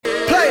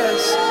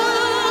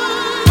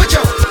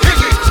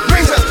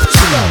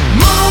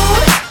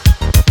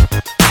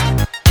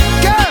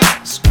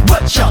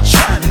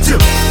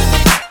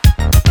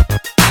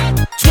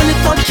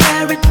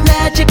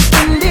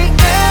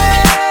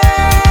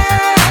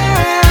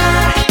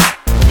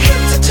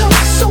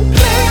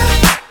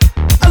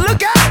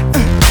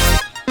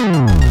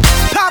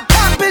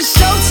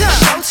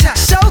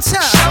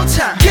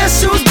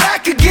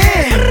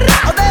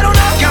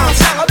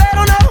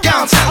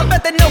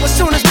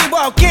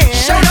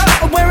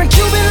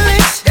Cuban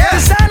links,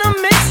 designer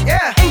mix,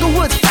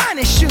 Inglewood's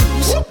finest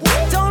shoes.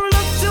 Don't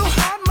look too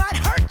hard, might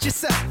hurt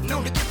yourself.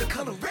 Known to give the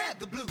color red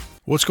the blue.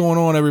 What's going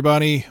on,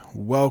 everybody?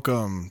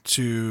 Welcome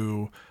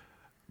to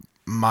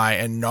my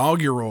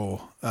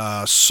inaugural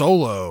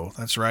solo,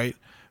 that's right,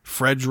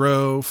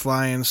 Fredro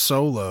flying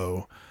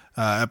solo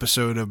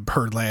episode of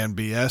Birdland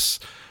BS.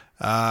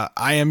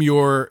 I am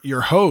your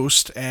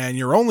host and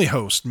your only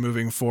host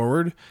moving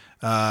forward,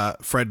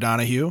 Fred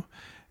Donahue,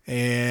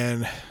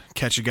 and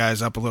catch you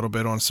guys up a little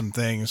bit on some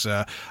things.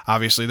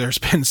 Obviously, there's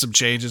been some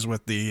changes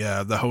with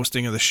the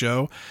hosting of the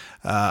show.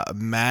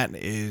 Matt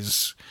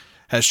has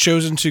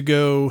chosen to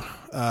go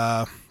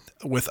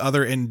with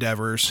other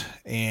endeavors,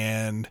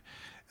 and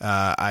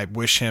I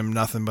wish him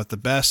nothing but the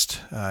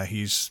best.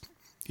 He's,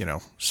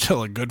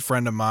 still a good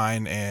friend of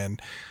mine,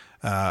 and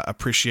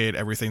appreciate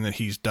everything that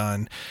he's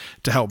done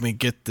to help me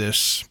get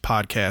this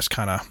podcast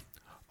kind of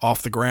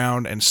off the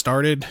ground and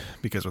started,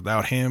 because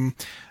without him,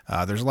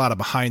 there's a lot of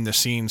behind the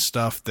scenes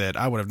stuff that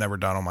I would have never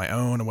done on my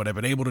own and would have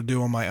been able to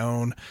do on my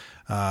own.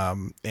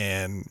 The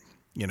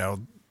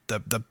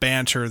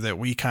banter that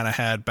we kind of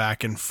had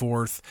back and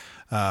forth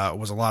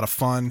was a lot of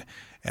fun,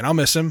 and I'll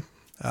miss him.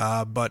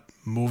 But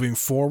moving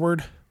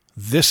forward,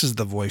 this is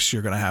the voice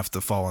you're going to have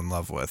to fall in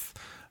love with.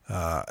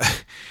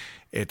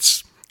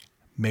 It's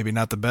maybe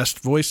not the best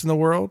voice in the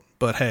world,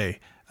 but hey,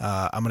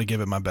 I'm going to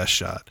give it my best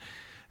shot.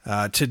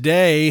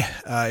 Today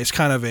is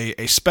kind of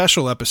a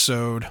special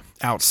episode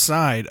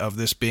outside of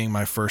this being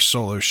my first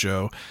solo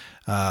show.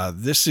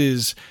 This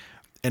is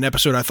an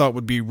episode I thought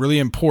would be really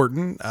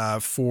important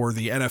for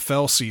the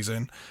NFL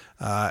season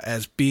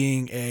as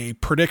being a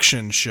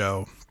prediction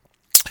show.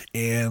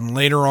 And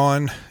later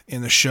on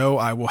in the show,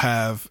 I will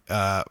have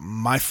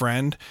my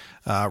friend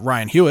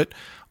Ryan Hewitt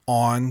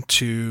on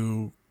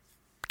to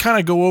kind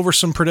of go over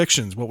some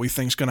predictions, what we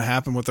think is going to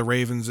happen with the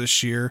Ravens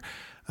this year,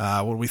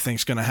 what we think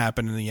is going to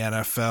happen in the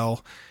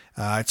NFL.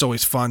 It's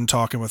always fun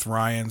talking with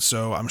Ryan,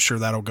 so I'm sure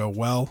that'll go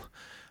well.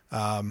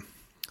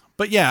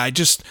 But yeah, I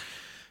just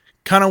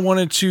kind of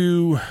wanted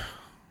to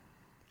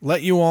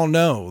let you all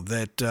know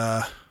that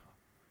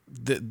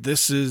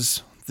this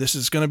is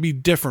going to be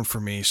different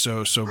for me.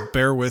 So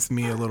bear with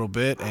me a little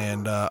bit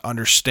and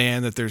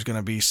understand that there's going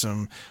to be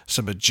some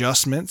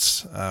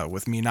adjustments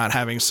with me not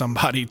having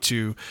somebody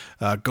to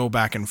go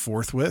back and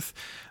forth with.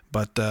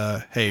 But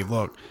hey,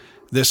 look,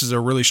 this is a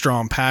really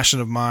strong passion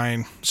of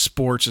mine.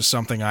 Sports is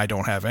something I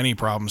don't have any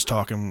problems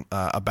talking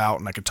about,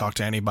 and I could talk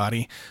to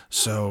anybody.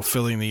 So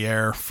filling the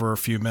air for a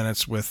few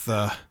minutes with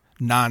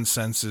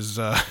nonsense is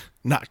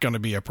not going to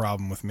be a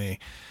problem with me.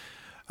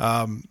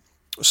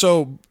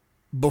 So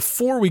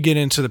before we get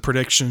into the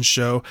predictions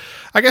show,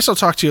 I guess I'll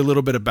talk to you a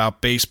little bit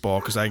about baseball,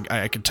 because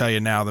I can tell you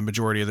now the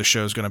majority of the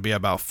show is going to be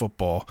about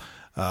football.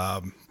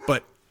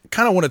 But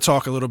kind of want to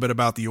talk a little bit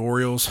about the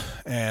Orioles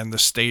and the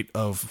state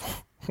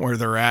of where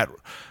they're at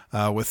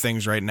with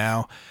things right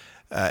now.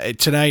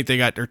 Today,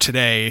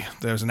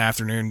 there was an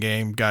afternoon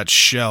game, got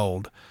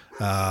shelled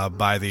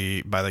by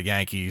the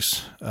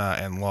Yankees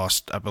and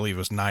lost, I believe it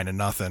was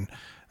 9-0.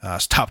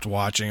 Stopped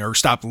watching or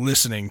stopped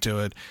listening to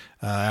it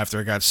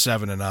after it got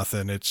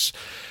 7-0.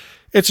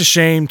 It's a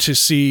shame to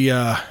see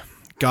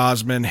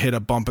Gausman hit a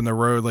bump in the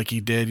road like he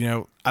did.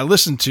 I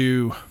listened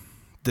to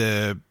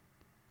the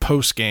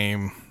post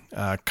game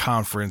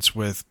conference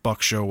with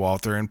Buck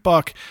Showalter, and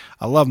Buck,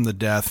 I love him to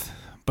death,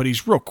 but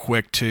he's real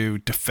quick to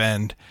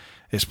defend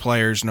his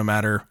players no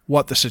matter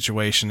what the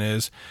situation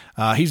is.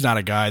 He's not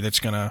a guy that's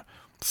gonna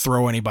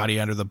throw anybody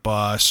under the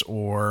bus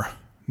or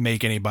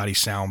make anybody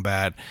sound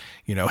bad.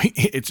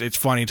 It's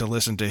funny to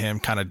listen to him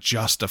kind of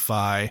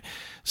justify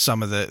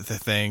some of the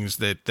things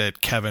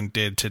that Kevin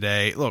did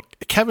today. Look,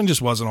 Kevin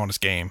just wasn't on his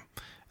game.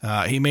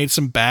 He made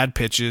some bad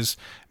pitches,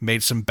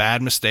 made some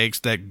bad mistakes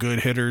that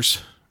good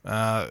hitters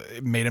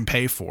made him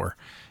pay for.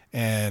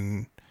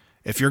 And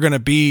if you're going to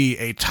be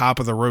a top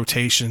of the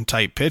rotation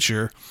type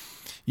pitcher,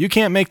 you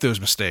can't make those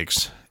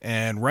mistakes.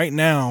 And right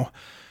now,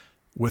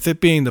 with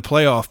it being the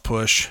playoff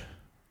push,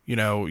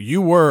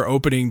 you were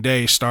opening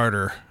day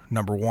starter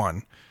number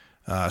one.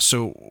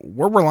 So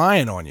we're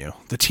relying on you.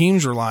 The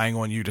team's relying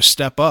on you to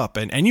step up.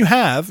 And you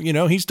have,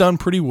 he's done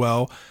pretty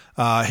well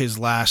his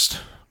last,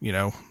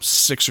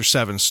 6 or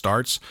 7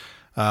 starts.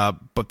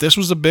 But this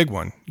was a big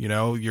one.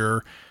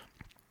 You're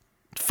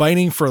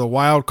fighting for the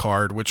wild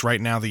card, which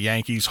right now the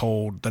Yankees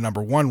hold the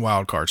number 1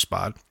 wild card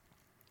spot.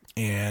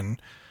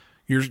 And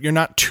you're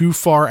not too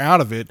far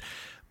out of it.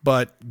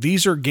 But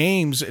these are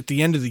games at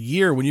the end of the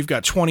year when you've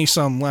got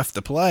 20-some left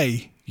to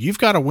play, you've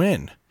got to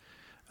win.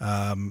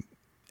 And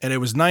it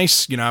was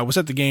nice. I was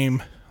at the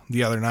game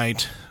the other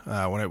night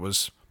when it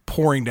was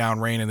pouring down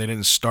rain and they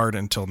didn't start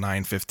until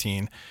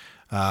 9:15.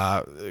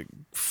 A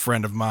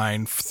friend of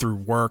mine through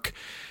work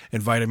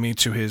invited me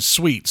to his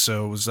suite.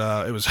 So it was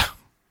a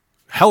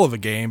hell of a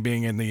game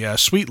being in the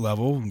suite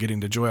level and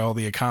getting to enjoy all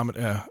the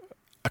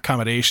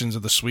accommodations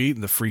of the suite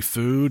and the free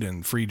food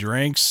and free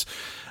drinks.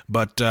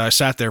 But I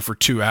sat there for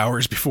 2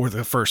 hours before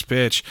the first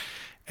pitch,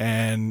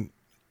 and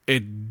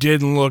it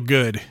didn't look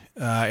good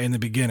in the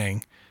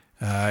beginning.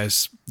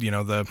 As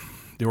the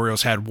the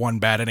Orioles had one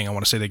bad inning. I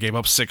want to say they gave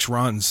up 6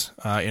 runs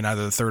in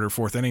either the third or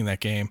fourth inning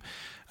that game.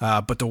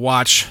 But to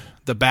watch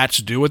the bats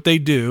do what they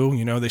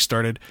do, they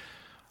started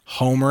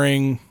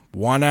homering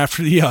one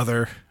after the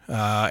other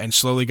and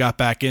slowly got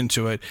back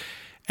into it.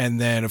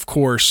 And then, of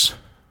course,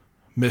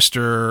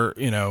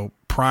 Mr.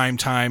 Prime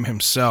Time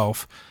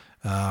himself,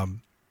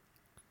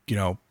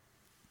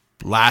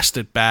 last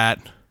at bat,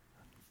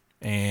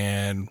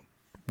 and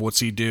what's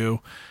he do?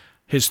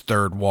 His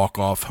third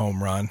walk-off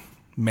home run,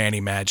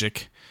 Manny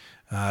Magic.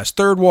 His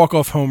third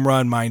walk-off home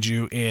run, mind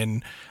you,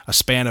 in a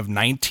span of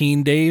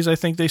 19 days, I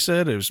think they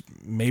said. It was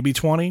maybe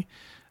 20.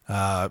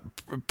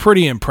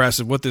 Pretty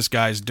impressive what this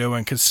guy's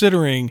doing,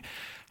 considering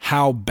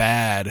how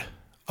bad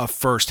a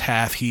first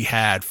half he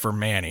had for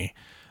Manny.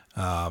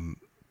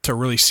 To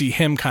really see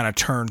him kind of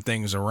turn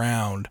things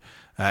around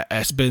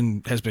has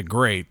been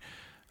great.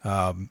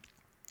 And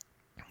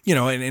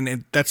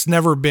that's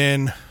never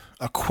been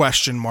a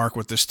question mark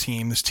with this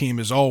team. This team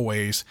has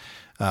always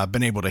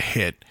been able to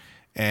hit,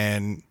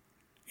 and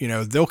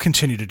they'll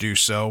continue to do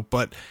so.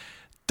 But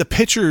the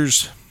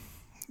pitchers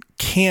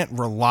can't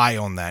rely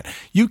on that.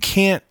 You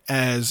can't,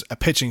 as a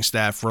pitching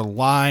staff,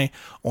 rely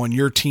on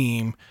your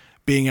team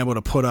being able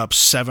to put up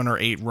 7 or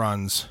 8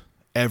 runs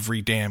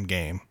every damn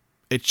game.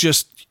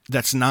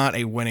 That's not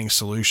a winning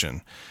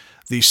solution.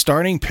 The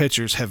starting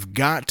pitchers have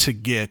got to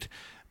get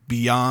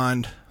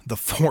beyond the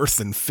 4th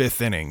and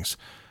 5th innings.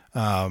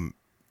 And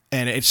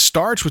it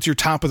starts with your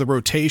top of the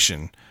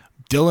rotation,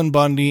 Dylan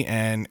Bundy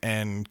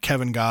and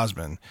Kevin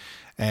Gausman.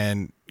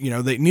 And,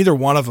 neither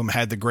one of them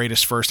had the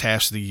greatest first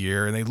halves of the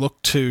year, and they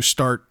look to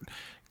start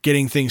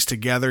getting things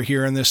together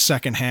here in this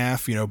second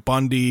half.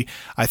 Bundy,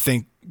 I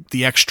think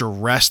the extra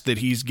rest that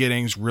he's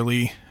getting's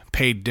really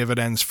paid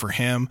dividends for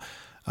him.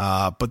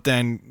 But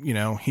then,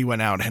 he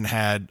went out and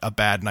had a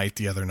bad night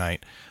the other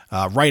night,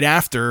 right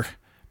after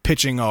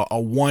pitching a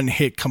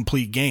one-hit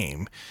complete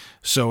game.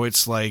 So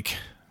it's like,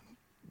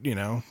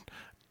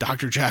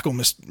 Dr. Jekyll,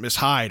 Miss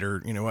Hyde,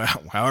 or,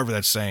 however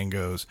that saying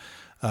goes.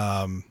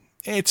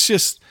 It's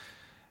just,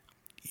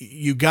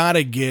 you got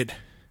to get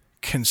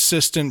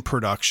consistent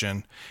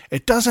production.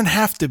 It doesn't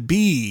have to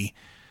be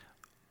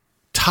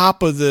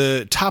top of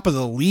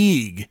the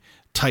league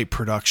type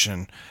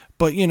production.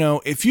 But,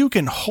 if you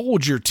can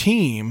hold your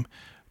team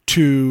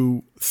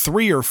to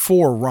 3 or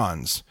 4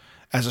 runs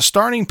as a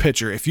starting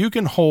pitcher, if you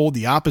can hold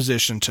the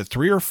opposition to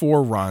 3 or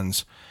 4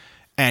 runs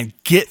and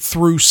get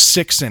through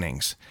 6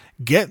 innings,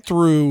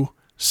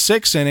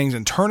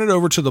 and turn it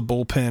over to the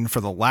bullpen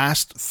for the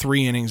last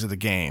 3 innings of the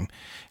game,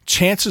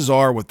 chances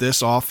are with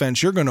this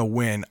offense, you're going to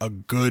win a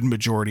good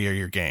majority of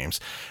your games.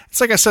 It's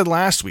like I said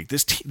last week,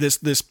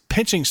 this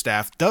pitching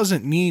staff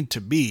doesn't need to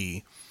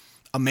be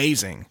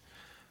amazing.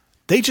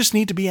 They just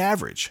need to be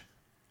average.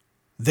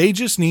 They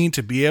just need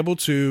to be able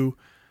to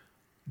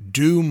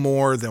do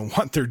more than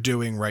what they're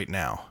doing right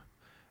now.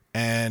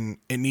 And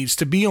it needs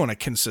to be on a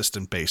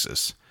consistent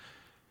basis.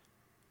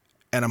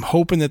 And I'm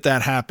hoping that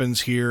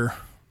happens here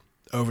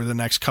over the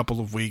next couple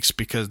of weeks,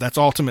 because that's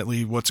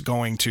ultimately what's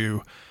going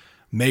to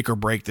make or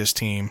break this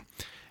team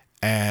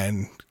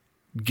and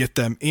get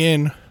them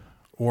in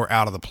or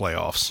out of the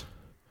playoffs.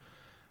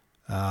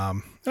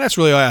 And that's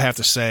really all I have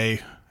to say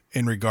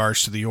in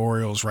regards to the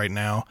Orioles right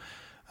now.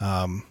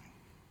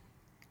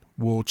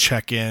 We'll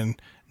check in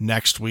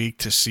next week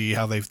to see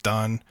how they've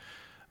done.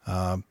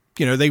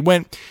 They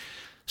went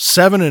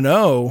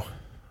 7-0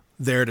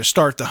 there to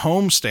start the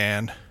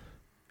homestand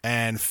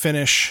and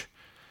finish,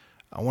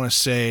 I want to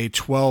say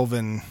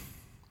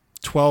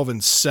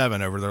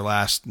 12-7 over their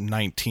last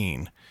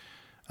 19.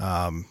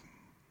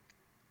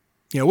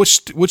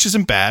 Which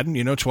isn't bad.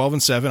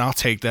 12-7, I'll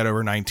take that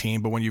over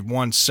 19. But when you've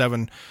won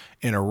 7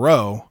 in a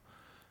row,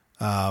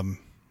 you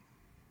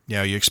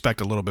expect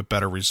a little bit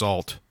better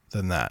result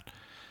than that.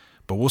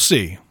 But we'll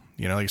see.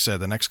 Like I said,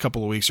 the next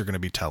couple of weeks are going to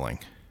be telling.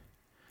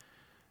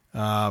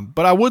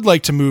 But I would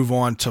like to move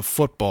on to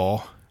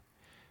football.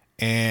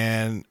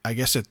 And I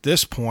guess at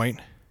this point,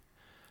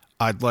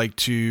 I'd like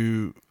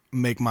to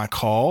make my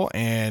call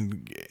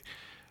and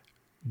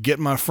get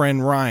my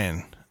friend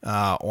Ryan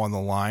on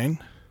the line.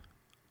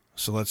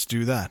 So let's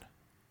do that.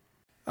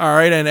 All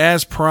right, and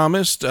as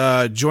promised,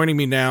 joining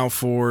me now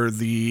for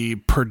the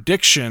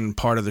prediction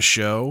part of the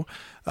show,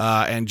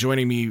 and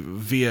joining me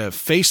via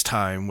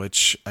FaceTime,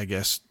 which I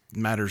guess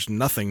matters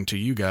nothing to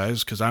you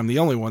guys because I'm the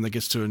only one that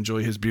gets to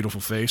enjoy his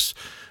beautiful face,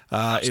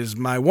 is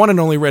my one and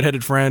only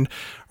redheaded friend,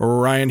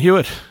 Ryan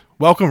Hewitt.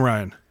 Welcome,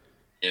 Ryan.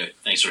 Yeah,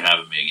 thanks for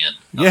having me again.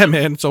 Yeah,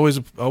 man, it's always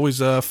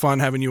fun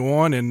having you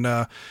on,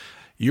 and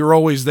you're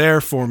always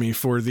there for me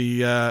for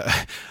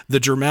the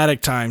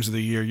dramatic times of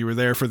the year. You were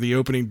there for the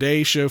opening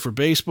day show for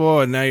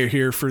baseball, and now you're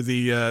here for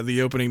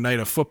the opening night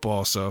of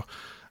football. So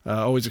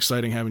always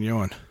exciting having you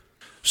on.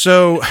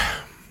 So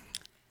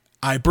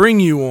I bring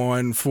you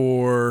on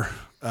for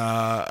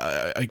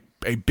a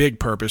big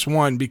purpose.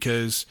 One,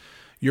 because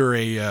you're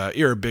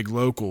a big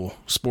local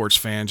sports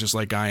fan, just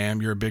like I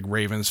am. You're a big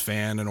Ravens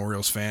fan and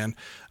Orioles fan.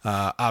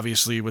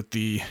 Obviously, with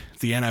the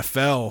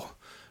NFL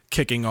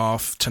kicking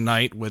off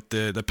tonight with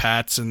the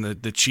Pats and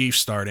the Chiefs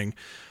starting,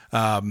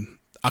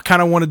 I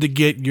kind of wanted to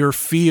get your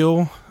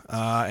feel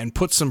and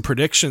put some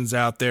predictions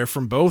out there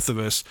from both of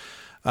us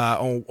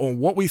on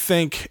what we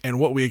think and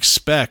what we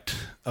expect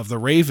of the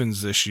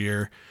Ravens this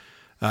year.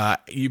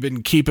 You've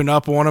been keeping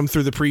up on them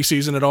through the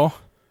preseason at all?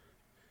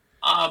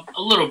 A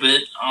little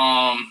bit.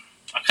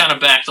 I kind of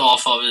backed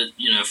off of it.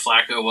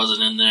 Flacco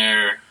wasn't in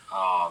there.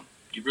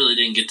 You really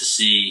didn't get to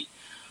see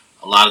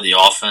a lot of the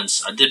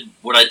offense.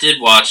 What I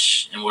did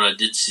watch and what I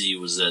did see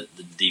was that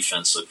the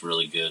defense looked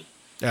really good.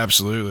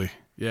 Absolutely.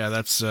 Yeah,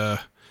 that's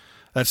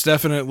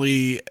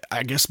definitely,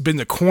 I guess, been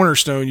the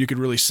cornerstone, you could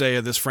really say,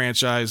 of this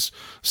franchise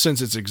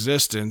since its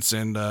existence.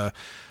 And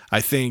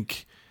I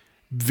think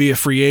via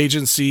free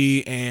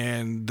agency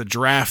and the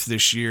draft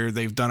this year,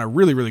 they've done a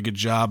really, really good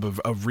job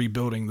of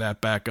rebuilding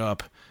that back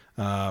up.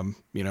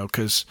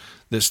 Because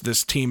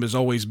this team has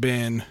always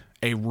been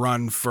a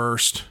run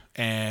first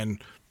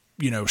and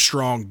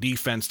strong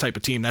defense type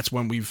of team. That's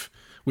when we've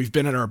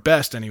been at our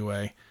best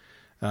anyway.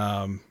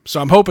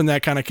 So I'm hoping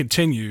that kind of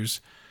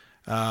continues.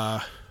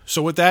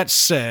 So with that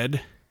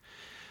said,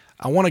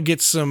 I want to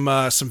get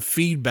some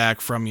feedback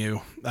from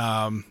you.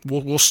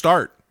 We'll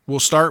start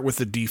with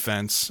the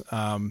defense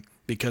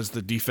because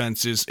the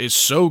defense is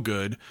so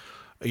good,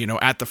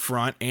 at the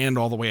front and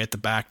all the way at the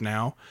back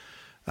now.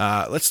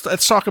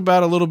 Let's talk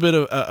about a little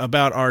bit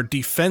about our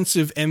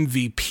defensive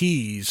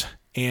MVPs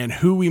and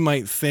who we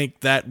might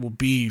think that will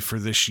be for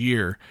this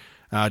year.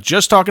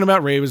 Just talking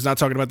about Ravens, not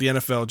talking about the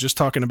NFL, just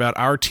talking about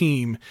our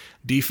team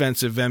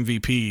defensive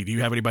MVP. Do you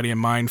have anybody in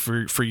mind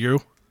for you?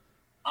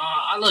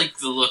 I like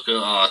the look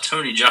of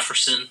Tony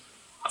Jefferson.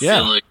 I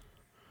feel like,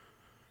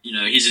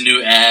 he's a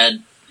new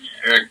ad.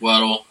 Eric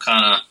Weddle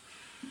kind of,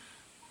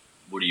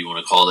 what do you want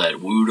to call that,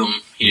 wooed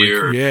him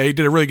here. Yeah, he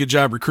did a really good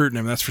job recruiting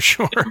him, that's for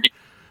sure.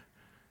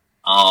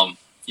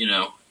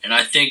 And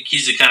I think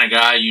he's the kind of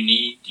guy you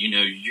need.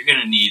 You're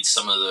going to need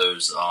some of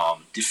those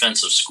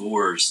defensive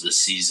scores this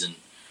season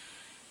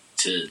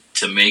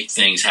to make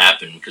things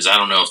happen, because I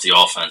don't know if the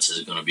offense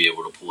is going to be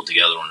able to pull it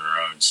together on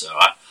their own. So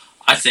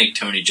I think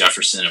Tony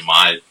Jefferson, in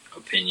my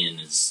opinion,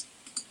 has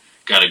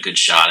got a good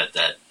shot at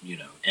that,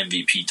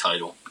 MVP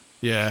title.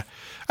 Yeah,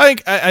 I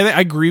think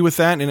I agree with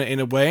that in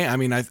a way. I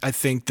mean, I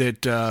think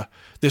that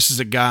this is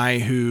a guy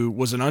who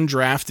was an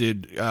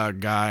undrafted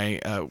guy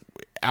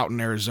out in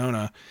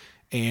Arizona,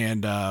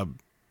 and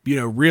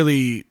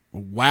really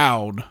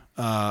wowed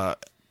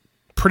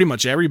pretty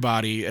much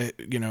everybody.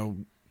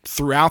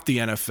 Throughout the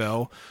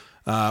NFL,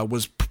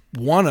 was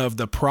one of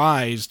the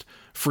prized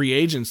free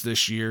agents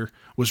this year.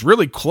 Was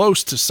really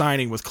close to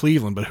signing with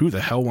Cleveland, but who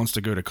the hell wants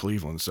to go to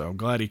Cleveland? So I'm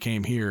glad he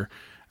came here.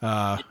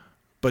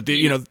 But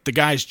the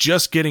guy's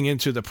just getting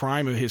into the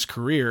prime of his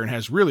career and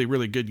has really,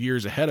 really good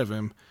years ahead of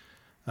him.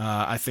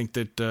 I think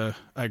that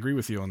I agree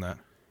with you on that.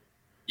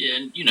 Yeah,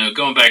 and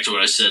going back to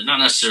what I said, not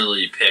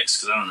necessarily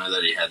picks, because I don't know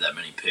that he had that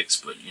many picks,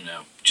 but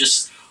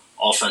just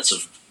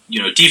offensive,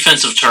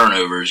 defensive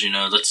turnovers.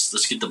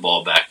 Let's get the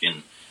ball back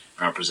in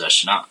our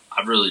possession. I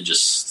really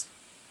just,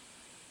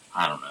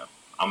 I don't know.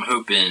 I'm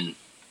hoping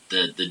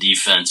that the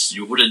defense.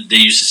 What did they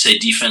used to say?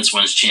 Defense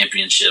wins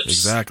championships.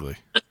 Exactly.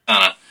 That's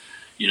kind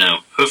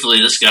of, hopefully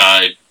this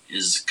guy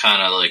is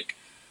kind of like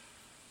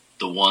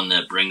the one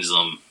that brings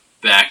them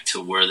back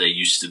to where they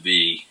used to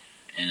be,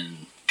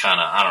 and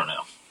kind of, I don't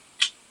know.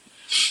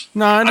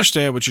 No, I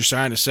understand what you're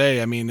trying to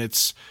say. I mean,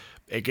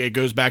 it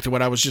goes back to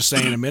what I was just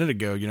saying a minute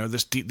ago.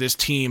 This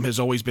team has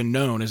always been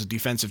known as a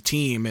defensive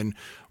team, and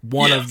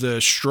one of the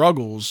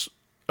struggles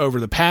over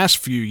the past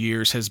few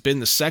years has been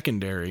the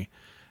secondary.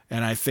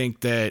 And I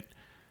think that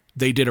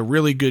they did a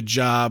really good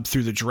job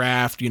through the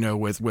draft,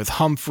 with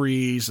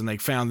Humphreys, and they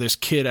found this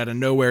kid out of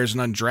nowhere as an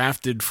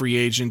undrafted free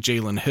agent,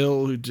 Jalen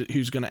Hill,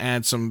 who's going to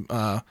add some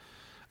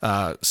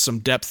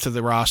depth to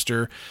the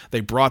roster.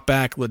 They brought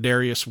back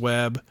Ladarius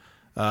Webb.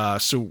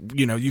 So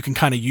you can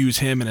kind of use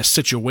him in a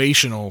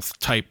situational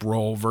type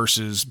role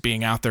versus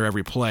being out there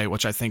every play,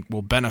 which I think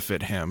will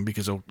benefit him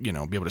because he'll, be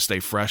able to stay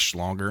fresh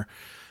longer.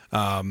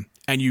 And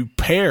you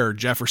pair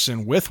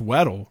Jefferson with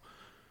Weddle,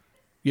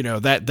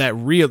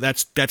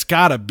 that's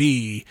gotta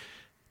be,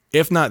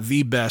 if not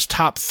the best,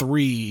 top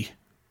 3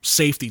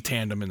 safety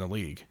tandem in the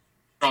league.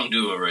 Strong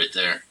duo right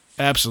there.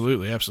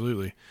 Absolutely.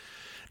 Absolutely.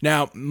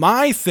 Now,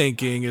 my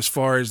thinking as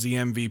far as the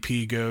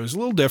MVP goes, a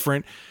little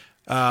different.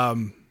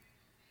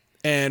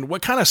 And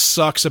what kind of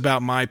sucks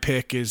about my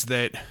pick is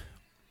that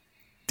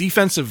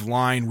defensive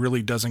line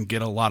really doesn't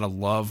get a lot of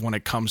love when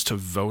it comes to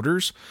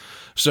voters.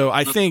 So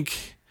I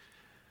think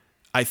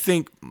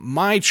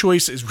my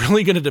choice is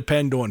really going to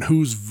depend on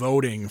who's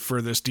voting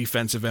for this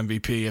defensive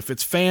MVP. If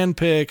it's fan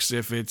picks,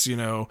 if it's,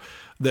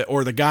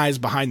 the guys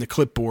behind the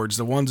clipboards,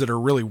 the ones that are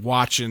really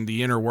watching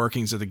the inner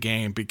workings of the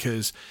game,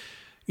 because,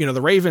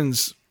 the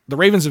Ravens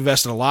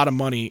invested a lot of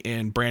money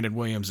in Brandon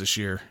Williams this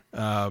year.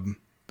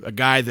 A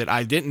guy that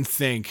I didn't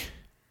think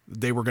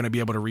they were going to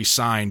be able to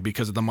re-sign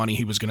because of the money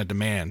he was going to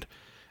demand.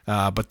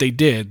 But they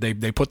did.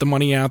 They put the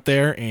money out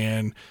there,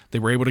 and they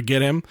were able to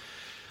get him.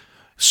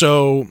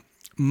 So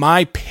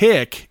my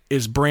pick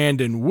is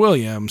Brandon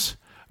Williams,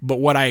 but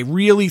what I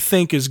really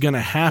think is going to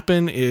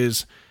happen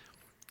is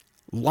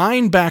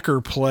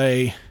linebacker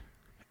play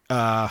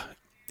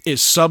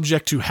is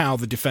subject to how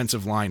the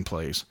defensive line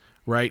plays,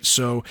 right?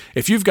 So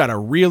if you've got a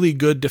really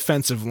good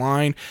defensive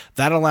line,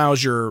 that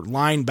allows your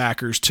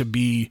linebackers to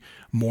be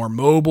more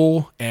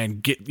mobile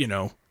and get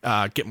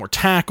more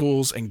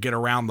tackles and get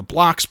around the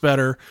blocks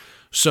better.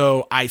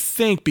 So I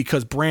think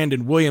because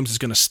Brandon Williams is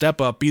going to step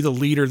up, be the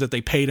leader that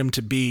they paid him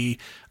to be,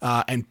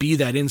 and be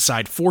that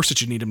inside force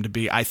that you need him to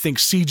be, I think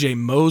CJ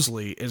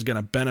Mosley is going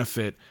to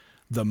benefit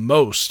the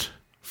most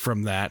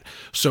from that.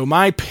 So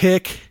my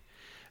pick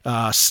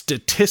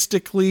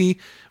statistically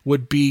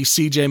would be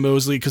CJ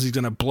Mosley because he's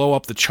going to blow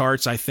up the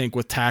charts, I think,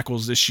 with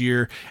tackles this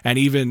year, and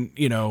even,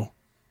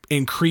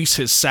 increase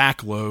his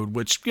sack load,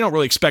 which you don't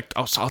really expect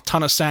a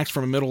ton of sacks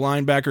from a middle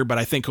linebacker, but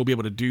I think he'll be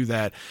able to do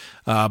that.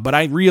 But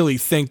I really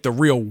think the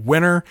real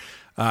winner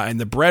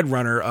and the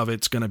breadwinner of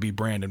it's going to be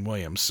Brandon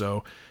Williams.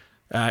 So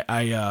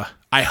I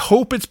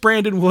hope it's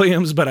Brandon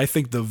Williams, but I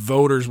think the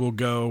voters will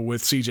go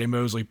with CJ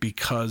Mosley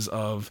because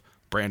of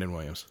Brandon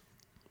Williams.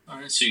 All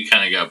right, so you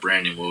kind of got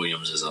Brandon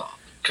Williams as a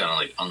kind of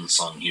like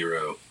unsung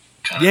hero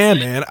kind of thing.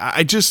 Man.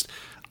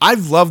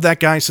 I've loved that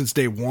guy since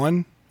day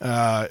one.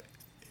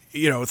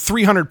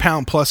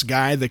 300-pound plus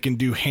guy that can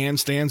do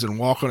handstands and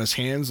walk on his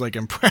hands, like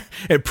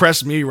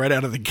impressed me right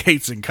out of the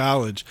gates in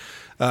college.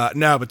 But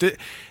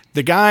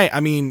the guy,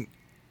 I mean,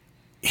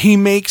 he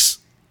makes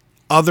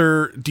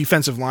other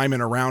defensive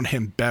linemen around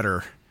him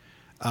better.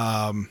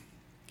 And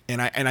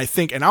I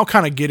think, and I'll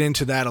kind of get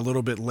into that a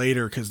little bit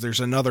later because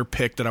there's another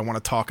pick that I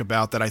want to talk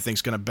about that I think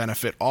is going to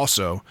benefit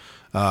also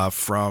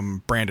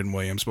from Brandon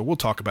Williams, but we'll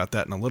talk about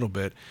that in a little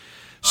bit.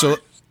 So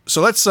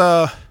let's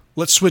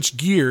switch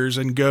gears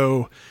and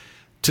go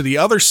to the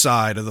other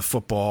side of the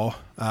football,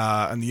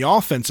 and the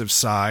offensive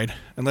side,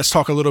 and let's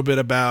talk a little bit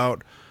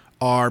about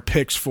our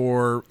picks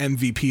for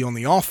MVP on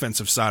the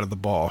offensive side of the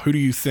ball. Who do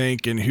you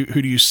think, and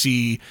who do you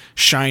see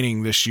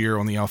shining this year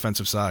on the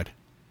offensive side?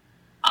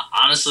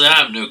 Honestly, I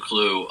have no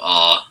clue.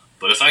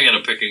 But if I got to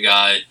pick a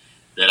guy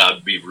that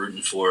I'd be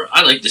rooting for,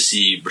 I'd like to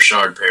see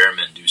Brashard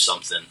Perriman do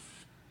something.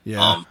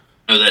 Yeah. I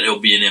know that he'll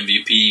be an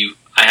MVP.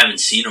 I haven't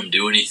seen him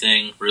do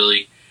anything,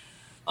 really.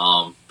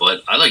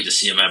 But I'd like to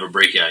see him have a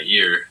breakout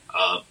year.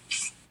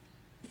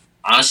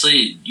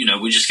 Honestly,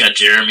 we just got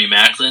Jeremy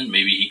Maclin.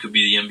 Maybe he could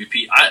be the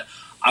MVP.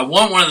 I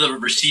want one of the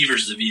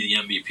receivers to be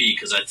the MVP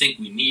because I think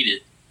we need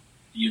it.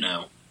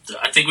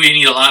 I think we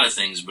need a lot of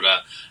things, but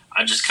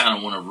I just kind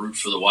of want to root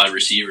for the wide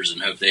receivers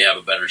and hope they have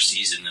a better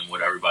season than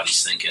what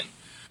everybody's thinking.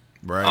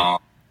 Right.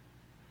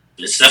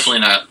 It's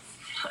definitely not.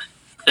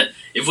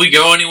 If we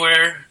go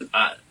anywhere,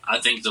 I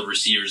think the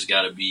receivers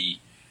got to be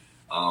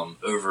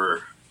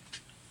over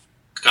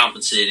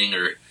compensating,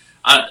 or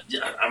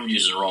I'm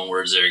using the wrong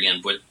words there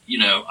again, but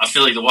I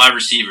feel like the wide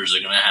receivers are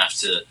going to have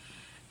to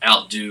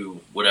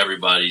outdo what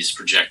everybody's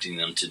projecting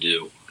them to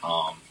do.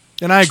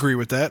 And I agree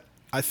with that.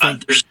 I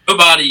think there's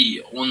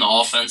nobody on the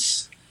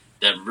offense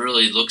that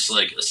really looks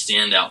like a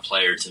standout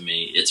player to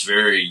me. It's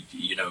very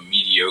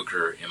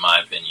mediocre in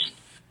my opinion.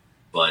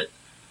 But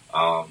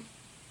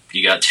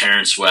you got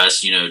Terrence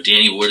West,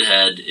 Danny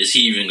Woodhead. Is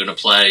he even going to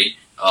play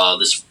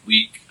this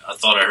week? I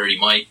thought I heard he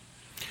might.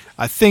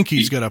 I think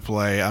he's going to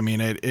play. I mean,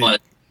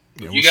 but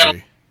we'll you got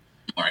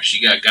see.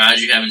 You got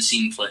guys you haven't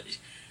seen play.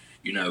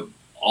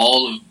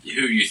 All of who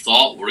you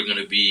thought were going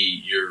to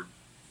be your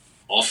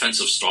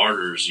offensive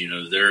starters.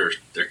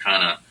 They're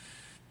kind of,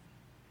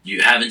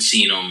 you haven't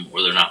seen them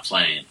or they're not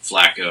playing.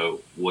 Flacco,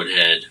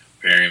 Woodhead,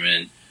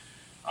 Perryman.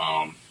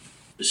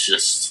 It's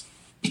just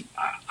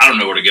I don't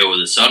know where to go with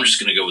it, so I'm just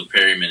going to go with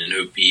Perryman and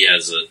hope he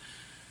has a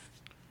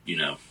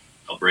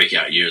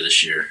breakout year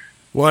this year.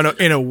 Well,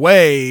 in a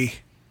way,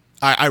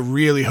 I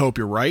really hope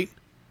you're right.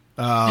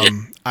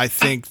 I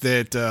think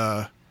that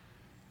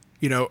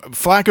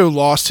Flacco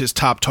lost his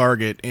top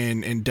target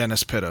in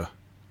Dennis Pitta.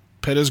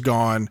 Pitta's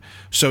gone,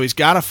 so he's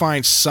got to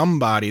find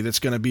somebody that's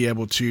going to be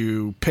able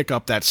to pick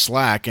up that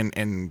slack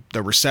and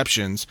the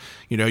receptions.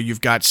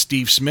 You've got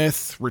Steve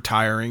Smith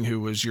retiring,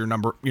 who was your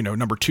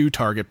number 2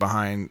 target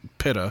behind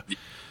Pitta.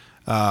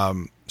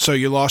 So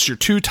you lost your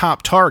 2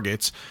 top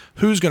targets.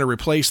 Who's going to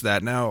replace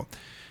that? Now,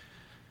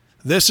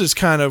 this is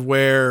kind of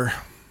where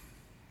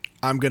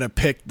I'm going to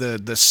pick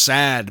the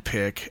sad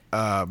pick,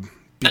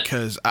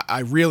 because I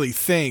really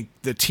think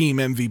the team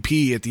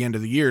MVP at the end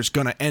of the year is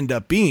going to end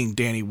up being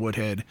Danny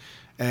Woodhead.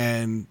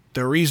 And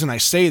the reason I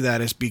say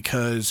that is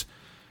because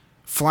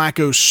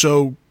Flacco's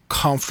so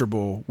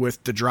comfortable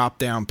with the drop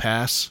down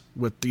pass,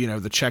 with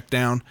the check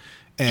down,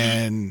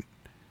 and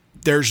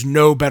there's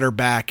no better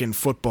back in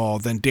football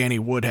than Danny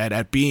Woodhead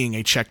at being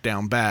a check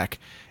down back.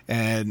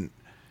 And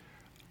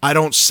I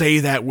don't say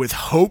that with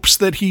hopes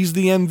that he's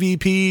the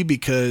MVP,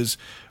 because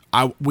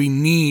we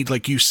need,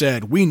 like you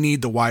said, we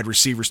need the wide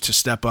receivers to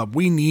step up.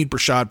 We need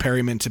Brashard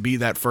Perriman to be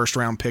that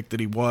first-round pick that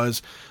he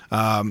was.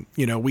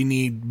 We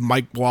need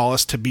Mike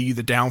Wallace to be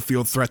the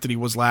downfield threat that he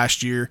was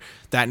last year.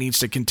 That needs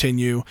to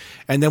continue.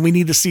 And then we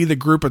need to see the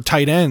group of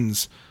tight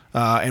ends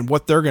and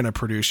what they're going to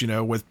produce,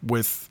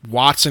 with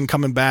Watson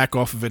coming back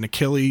off of an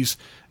Achilles,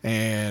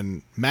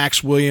 and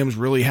Max Williams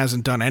really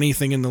hasn't done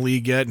anything in the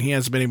league yet, and he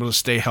hasn't been able to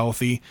stay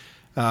healthy.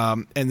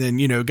 And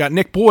then, got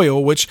Nick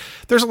Boyle, which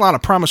there's a lot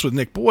of promise with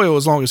Nick Boyle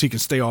as long as he can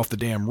stay off the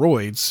damn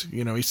roids.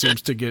 He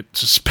seems to get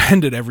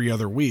suspended every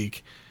other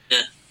week.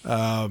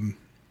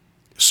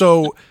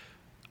 So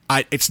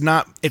it's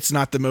not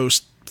the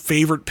most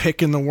favorite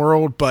pick in the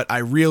world, but I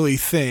really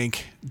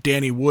think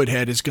Danny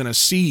Woodhead is going to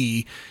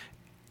see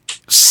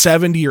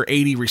 70 or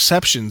 80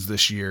 receptions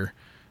this year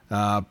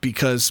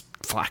because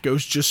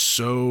Flacco's just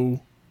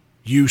so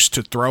used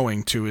to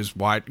throwing to his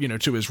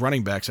to his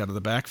running backs out of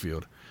the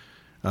backfield.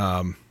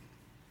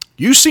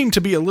 You seem to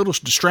be a little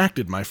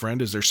distracted, my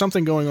friend. Is there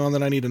something going on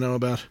that I need to know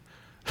about?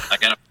 I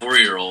got a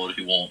 4-year-old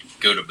who won't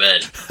go to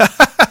bed.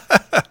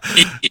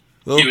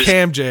 Little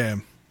Cam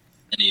Jam.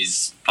 And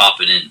he's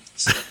popping in.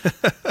 So.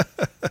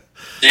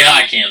 Say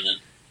hi, Camden.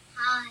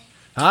 Hi.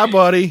 Hi,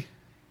 buddy.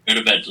 Go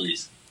to bed,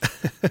 please.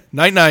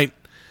 Night.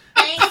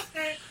 Thanks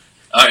for...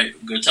 All right,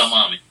 go tell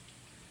mommy.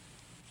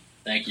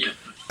 Thank you.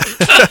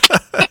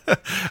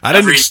 I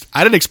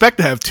didn't expect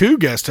to have 2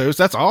 guest hosts.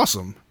 That's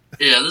awesome.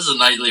 Yeah, this is a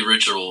nightly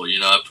ritual.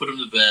 I put him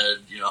to bed,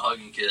 hug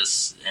and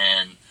kiss,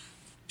 and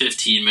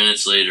 15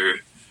 minutes later,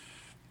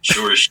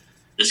 sure as shit,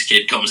 this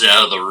kid comes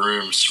out of the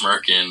room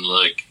smirking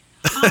like...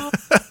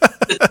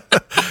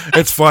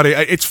 It's funny.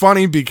 It's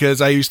funny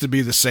because I used to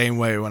be the same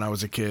way when I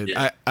was a kid.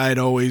 Yeah. I'd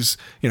always,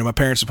 my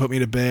parents would put me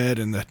to bed,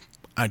 and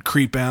I'd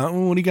creep out.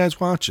 What are you guys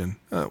watching?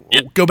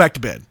 Go back to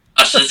bed.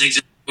 That's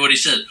exactly what he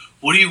said.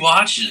 What are you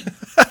watching?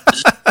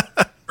 Is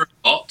it for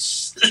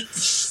adults?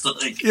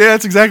 Yeah,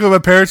 that's exactly what my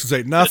parents would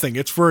say. Nothing.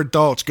 It's for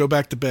adults. Go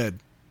back to bed.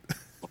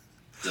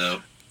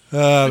 So.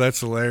 Oh, that's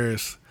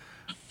hilarious.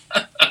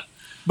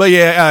 But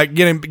yeah,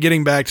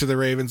 getting back to the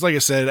Ravens, like I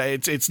said,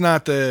 it's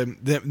not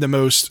the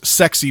most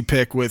sexy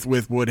pick with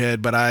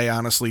Woodhead, but I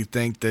honestly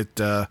think that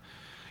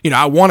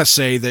I want to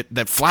say that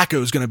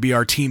Flacco is going to be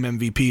our team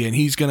MVP and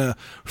he's going to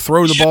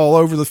throw the ball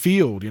over the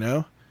field.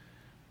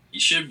 He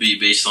should be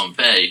based on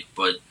pay,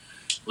 but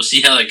we'll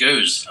see how that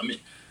goes. I mean,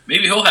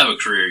 maybe he'll have a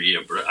career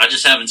year, but I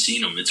just haven't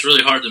seen him. It's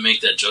really hard to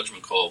make that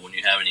judgment call when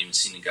you haven't even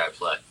seen the guy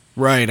play.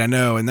 Right, I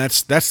know, and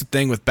that's the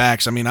thing with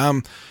backs. I mean,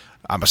 I'm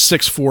a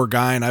 6'4"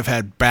 guy, and I've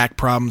had back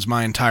problems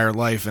my entire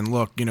life. And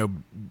look,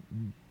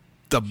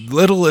 the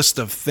littlest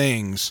of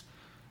things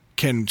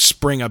can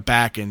spring a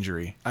back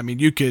injury. I mean,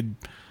 you could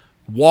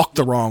walk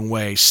the wrong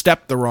way,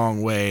 step the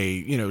wrong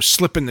way,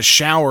 slip in the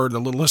shower the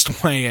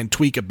littlest way and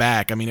tweak a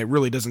back. I mean, it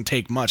really doesn't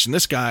take much. And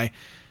this guy,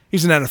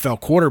 he's an NFL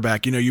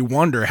quarterback. You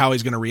wonder how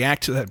he's going to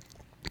react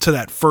to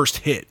that first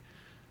hit.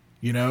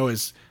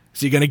 Is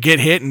he going to get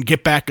hit and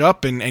get back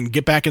up and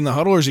get back in the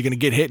huddle, or is he going to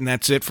get hit and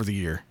that's it for the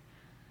year?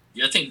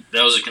 Yeah, I think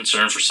that was a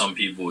concern for some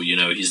people.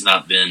 He's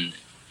not been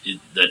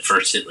that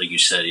first hit, like you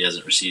said, he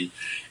hasn't received.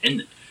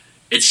 And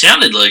it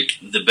sounded like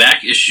the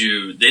back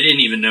issue, they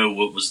didn't even know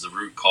what was the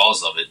root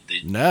cause of it.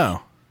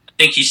 No. I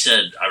think he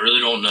said, I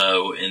really don't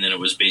know. And then it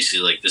was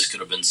basically like this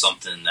could have been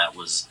something that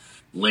was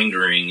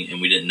lingering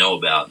and we didn't know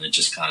about, and it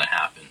just kind of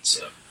happened.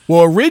 So.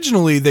 Well,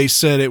 originally they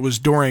said it was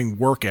during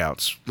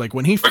workouts. Like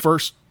when he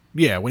first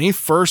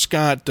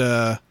got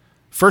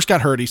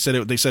hurt, they said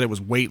it was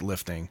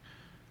weightlifting.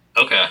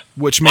 Okay.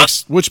 Which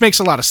makes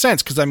a lot of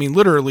sense because I mean,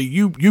 literally,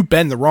 you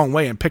bend the wrong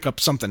way and pick up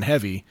something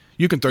heavy,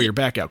 you can throw your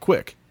back out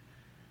quick.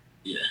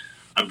 Yeah,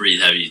 I breathe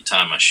heavy,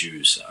 tie my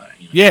shoes.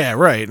 Yeah,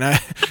 right.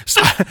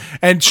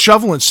 And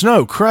shoveling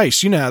snow,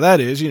 Christ, you know how that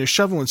is.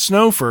 Shoveling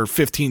snow for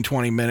 15,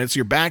 20 minutes,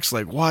 your back's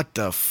like, what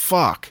the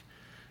fuck,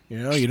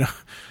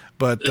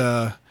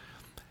 But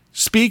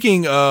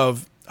speaking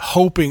of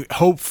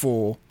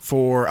hopeful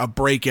for a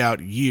breakout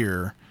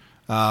year.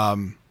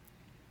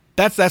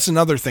 That's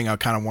another thing I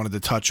kind of wanted to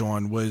touch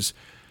on was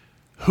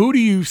who do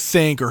you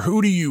think or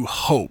who do you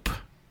hope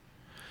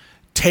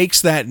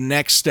takes that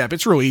next step?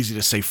 It's real easy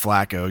to say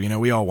Flacco.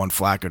 We all want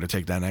Flacco to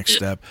take that next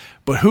step.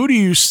 But who do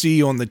you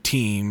see on the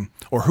team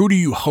or who do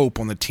you hope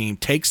on the team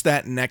takes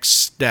that next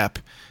step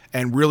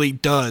and really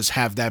does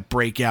have that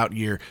breakout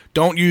year?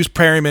 Don't use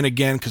Perryman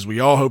again because we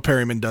all hope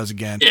Perryman does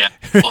again. Yeah.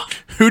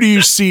 Who do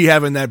you see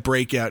having that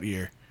breakout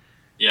year?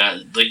 Yeah,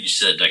 like you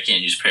said, I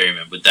can't use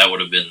Perryman, but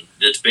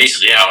that's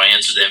basically how I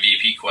answered the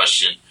MVP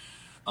question.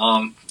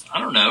 I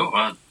don't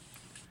know.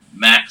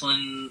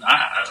 Macklin,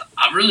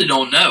 I really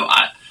don't know.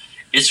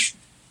 It's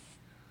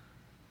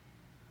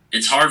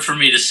hard for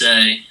me to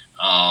say.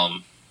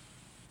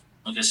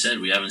 Like I said,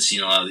 we haven't seen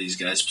a lot of these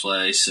guys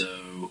play,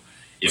 so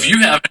if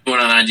you have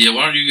an idea,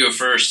 why don't you go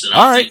first?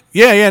 All right.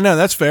 Yeah, no,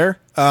 that's fair.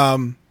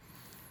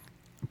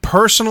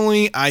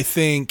 Personally, I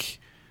think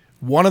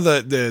one of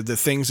the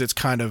things that's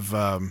kind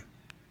of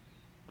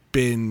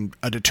been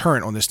a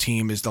deterrent on this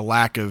team is the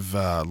lack of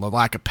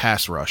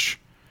pass rush,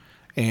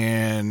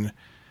 and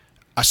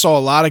I saw a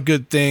lot of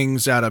good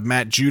things out of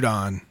Matt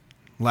Judon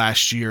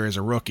last year as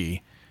a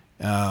rookie,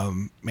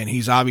 and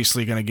he's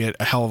obviously going to get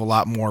a hell of a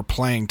lot more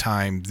playing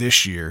time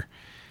this year.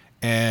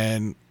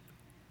 And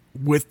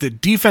with the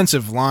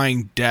defensive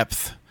line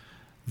depth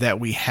that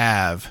we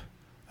have,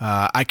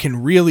 I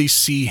can really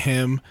see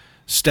him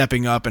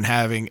stepping up and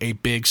having a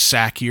big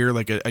sack year,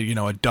 like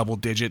a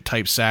double-digit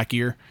type sack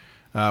year.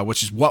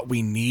 Which is what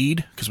we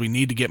need because we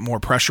need to get more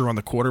pressure on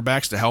the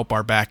quarterbacks to help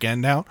our back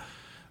end out.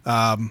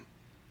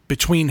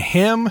 Between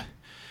him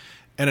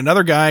and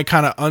another guy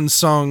kind of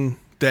unsung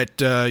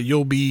that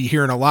you'll be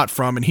hearing a lot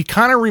from, and he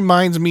kind of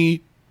reminds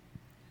me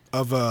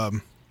of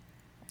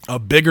a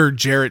bigger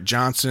Jarrett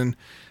Johnson,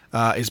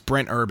 is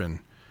Brent Urban.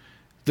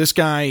 This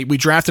guy, we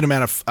drafted him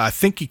out of, I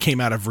think he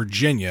came out of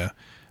Virginia,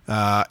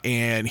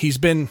 and he's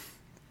been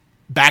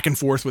back and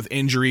forth with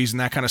injuries and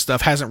that kind of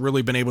stuff, hasn't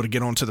really been able to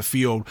get onto the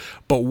field.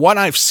 But what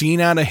I've seen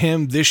out of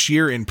him this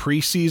year in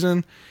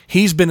preseason,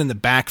 he's been in the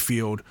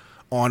backfield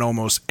on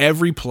almost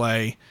every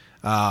play.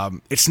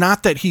 It's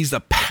not that he's a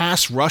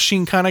pass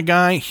rushing kind of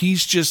guy.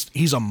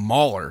 He's a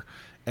mauler,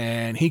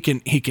 and he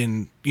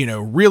can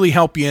really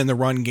help you in the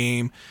run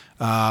game,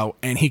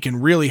 and he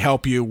can really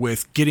help you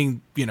with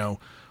getting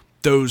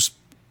those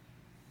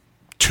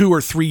 2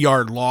 or 3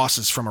 yard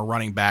losses from a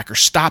running back or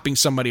stopping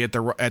somebody at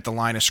the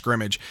line of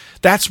scrimmage.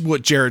 That's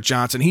what Jarrett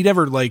Johnson. He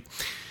never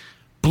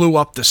blew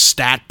up the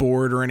stat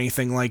board or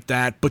anything like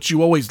that, but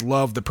you always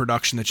love the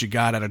production that you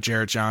got out of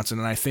Jarrett Johnson,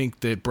 and I think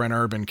that Brent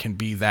Urban can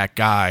be that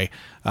guy.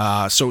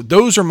 So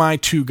those are my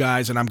 2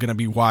 guys that I'm going to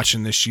be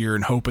watching this year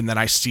and hoping that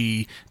I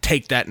see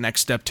take that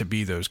next step to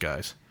be those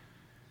guys.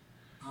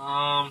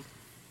 Thought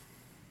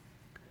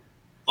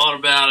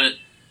about it.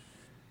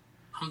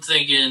 I'm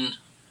thinking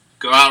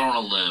go out on a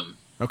limb.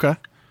 Okay.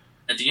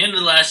 At the end of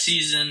the last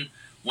season,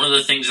 one of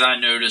the things I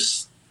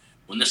noticed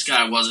when this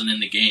guy wasn't in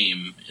the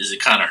game is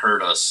it kind of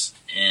hurt us.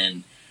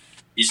 And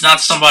he's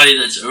not somebody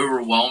that's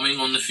overwhelming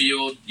on the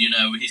field.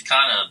 He's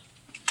kind of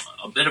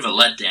a bit of a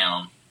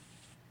letdown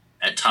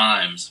at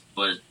times.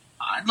 But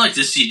I'd like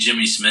to see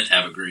Jimmy Smith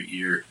have a great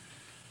year.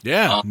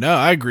 Yeah, no,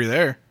 I agree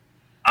there.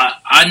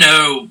 I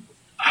know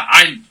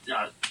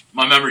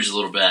my memory's a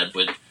little bad,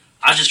 but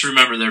I just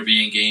remember there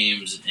being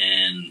games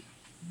and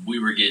we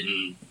were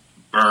getting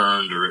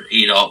burned or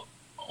ate up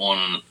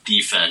on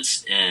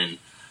defense, and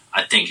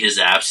I think his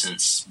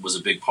absence was a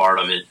big part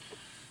of it.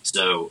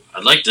 So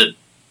I'd like to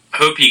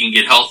hope he can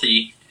get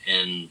healthy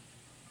and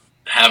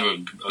have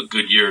a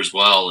good year as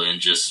well and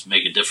just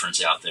make a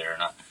difference out there.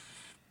 And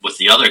with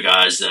the other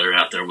guys that are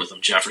out there with him,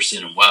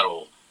 Jefferson and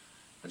Weddle,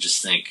 I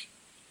just think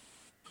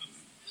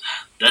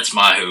that's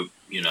my hope,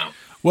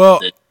 Well,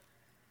 that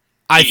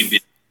he can be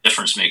a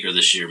difference maker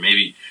this year.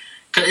 Maybe,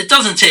 cause it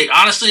doesn't take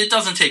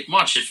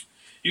much. If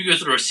you go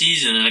through a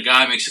season and a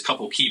guy makes a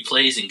couple key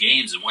plays in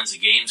games and wins the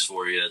games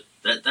for you,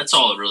 that's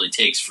all it really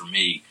takes for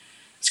me.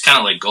 It's kind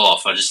of like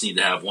golf. I just need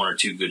to have 1 or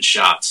 2 good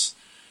shots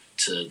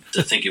to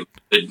think it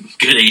was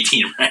good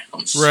 18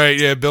 rounds. Right,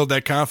 yeah, build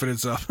that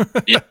confidence up.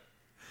 Yeah,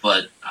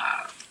 but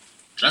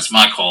that's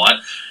my call.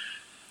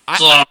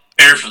 So I'm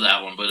prepared for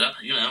that one, but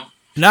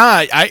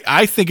Nah,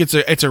 I think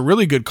it's a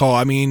really good call.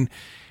 I mean,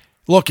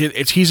 look,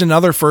 he's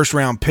another first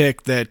round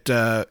pick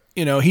that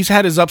he's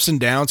had his ups and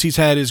downs. He's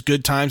had his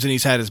good times and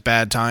he's had his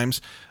bad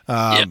times.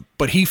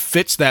 But he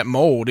fits that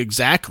mold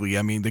exactly.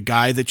 I mean, the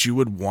guy that you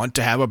would want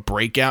to have a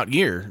breakout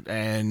year,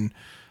 and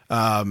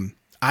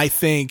I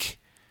think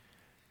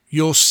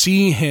you'll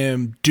see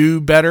him do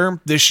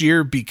better this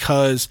year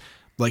because,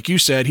 like you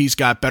said, he's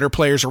got better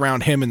players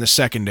around him in the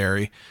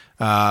secondary.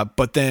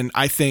 But then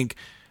I think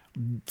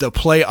the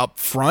play up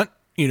front,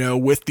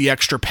 with the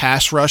extra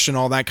pass rush and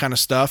all that kind of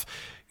stuff,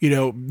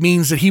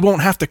 means that he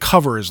won't have to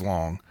cover as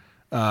long.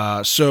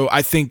 So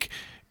I think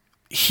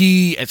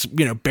it's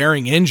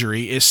bearing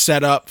injury, is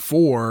set up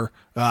for,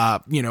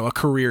 a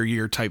career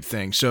year type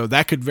thing. So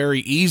that could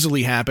very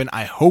easily happen.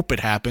 I hope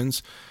it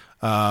happens.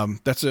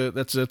 That's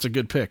a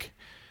good pick.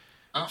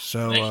 Oh,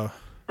 so,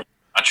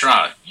 I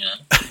try,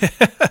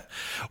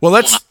 well,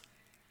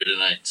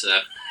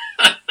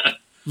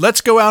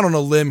 let's go out on a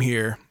limb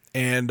here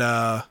and,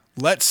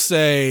 let's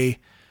say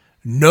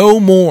no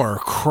more,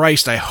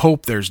 Christ, I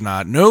hope there's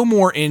no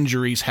more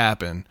injuries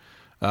happen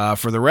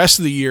for the rest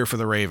of the year for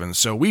the Ravens.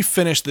 So we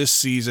finished this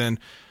season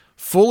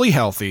fully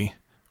healthy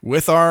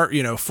with our,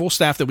 full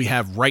staff that we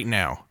have right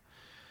now.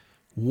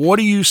 What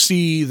do you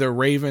see the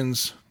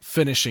Ravens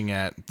finishing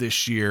at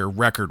this year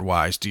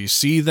record-wise? Do you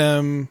see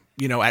them,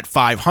 at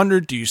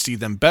 500? Do you see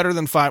them better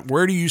than 5?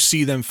 Where do you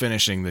see them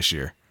finishing this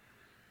year?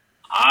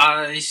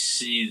 I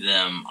see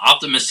them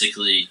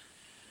optimistically.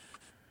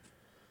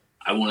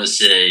 I want to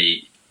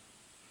say,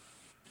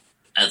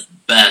 at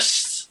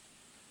best,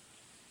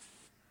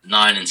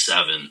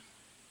 9-7.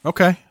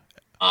 Okay.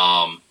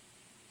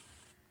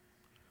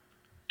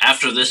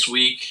 After this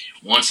week,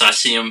 once I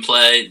see them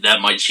play, that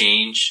might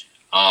change.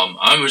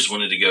 I always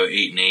wanted to go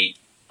 8-8.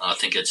 I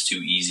think that's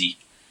too easy.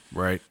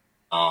 Right.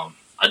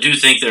 I do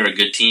think they're a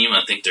good team.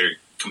 I think they're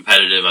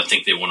competitive. I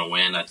think they want to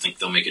win. I think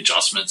they'll make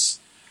adjustments.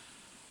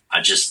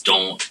 I just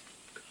don't.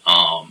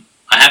 I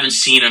haven't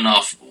seen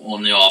enough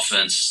on the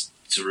offense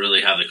to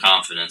really have the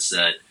confidence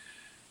that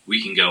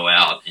we can go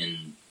out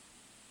and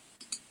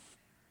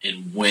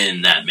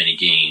win that many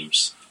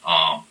games.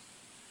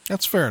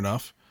 That's fair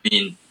enough. I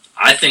mean,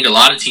 I think a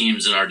lot of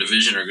teams in our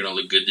division are going to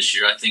look good this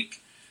year. I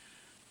think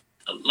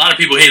a lot of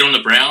people hate on the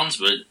Browns,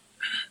 but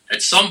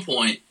at some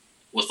point,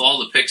 with all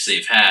the picks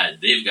they've had,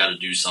 they've got to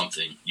do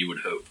something, you would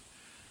hope.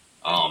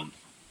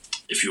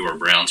 If you were a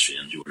Browns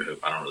fan, you would hope.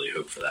 I don't really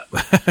hope for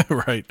that.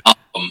 Right.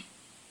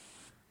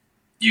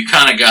 you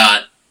kind of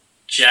got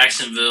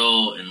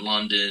Jacksonville and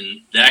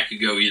London. That could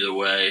go either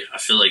way. I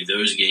feel like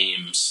those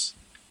games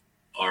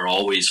are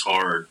always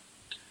hard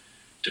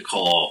to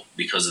call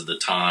because of the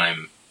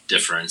time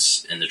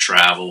difference and the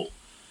travel.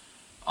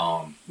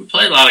 We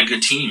play a lot of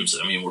good teams.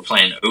 I mean, we're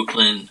playing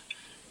Oakland.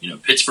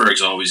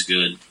 Pittsburgh's always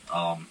good.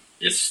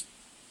 If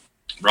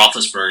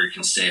Roethlisberger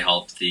can stay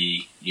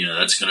healthy,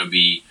 that's going to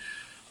be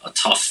a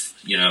tough,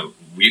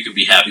 you could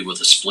be happy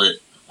with a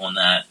split on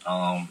that.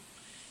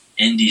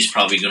 Indy's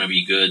probably going to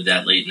be good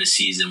that late in the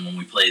season when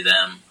we play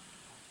them.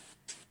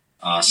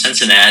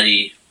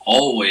 Cincinnati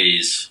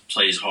always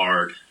plays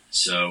hard.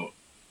 So,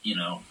 in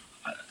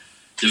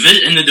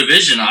the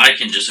division, I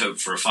can just hope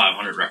for a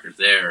 500 record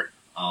there.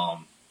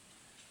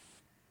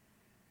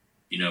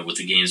 With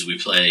the games we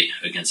play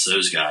against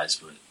those guys.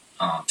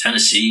 But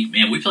Tennessee,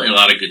 man, we play a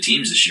lot of good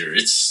teams this year.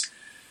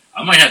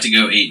 I might have to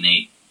go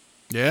 8-8.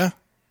 Yeah?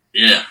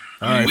 Yeah.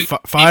 All right,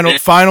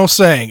 final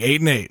saying,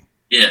 8-8.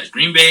 Yeah,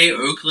 Green Bay,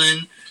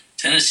 Oakland,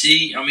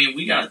 Tennessee. I mean,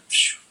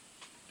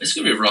 it's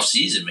going to be a rough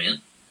season,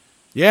 man.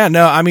 Yeah,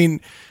 no, I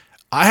mean,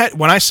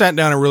 when I sat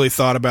down and really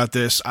thought about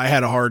this, I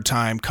had a hard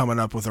time coming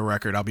up with a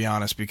record, I'll be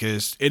honest,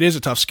 because it is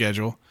a tough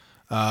schedule.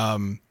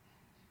 Now,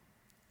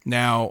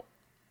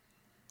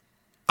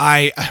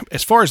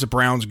 as far as the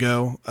Browns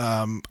go,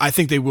 I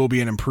think they will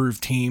be an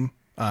improved team.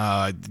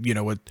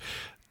 With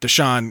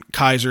Deshaun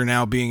Kaiser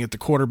now being at the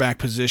quarterback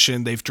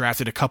position, they've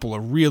drafted a couple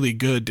of really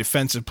good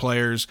defensive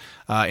players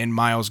in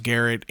Myles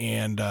Garrett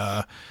and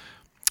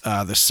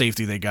the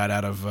safety they got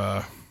out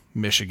of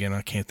Michigan.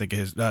 I can't think of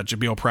his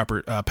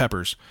Jabril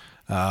Peppers.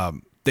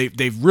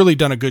 They've really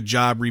done a good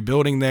job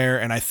rebuilding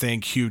there, and I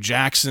think Hugh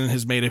Jackson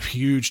has made a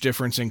huge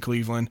difference in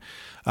Cleveland.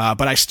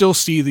 But I still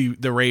see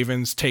the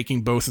Ravens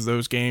taking both of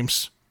those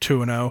games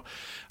 2-0.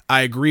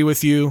 I agree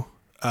with you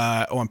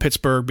on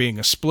Pittsburgh being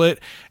a split,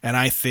 and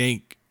I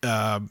think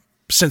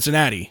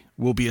Cincinnati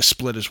will be a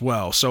split as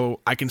well.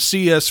 So I can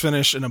see us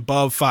finish an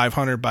above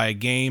 500 by a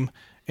game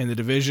in the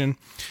division.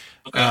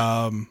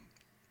 Okay.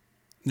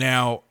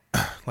 Now,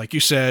 like you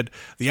said,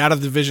 the out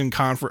of division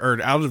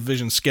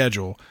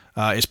schedule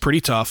is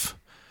pretty tough,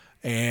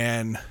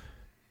 and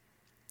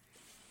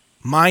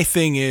my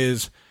thing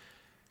is,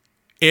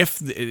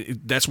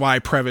 that's why I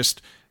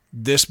prefaced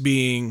this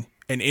being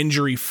an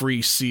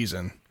injury-free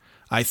season.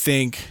 I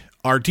think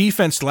our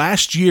defense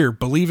last year,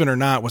 believe it or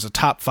not, was a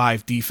top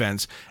 5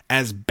 defense,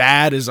 as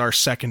bad as our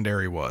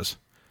secondary was.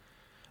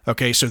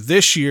 Okay, so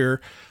this year,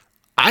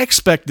 I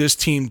expect this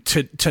team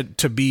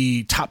to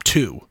be top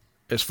 2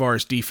 as far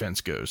as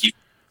defense goes.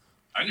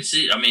 I can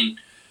see. I mean,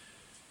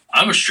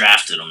 I was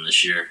drafted them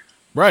this year.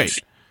 Right.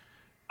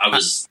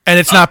 And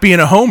it's not being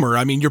a homer.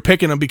 I mean, you're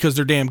picking them because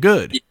they're damn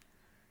good.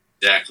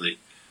 Exactly.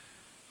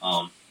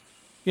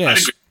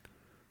 Yes.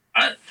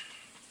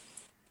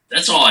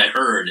 That's all I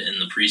heard in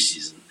the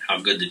preseason, how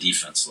good the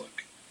defense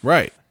looked.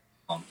 Right.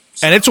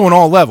 And it's on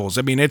all levels.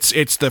 I mean,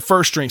 it's the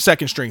first string,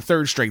 second string,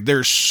 third string.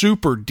 They're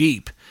super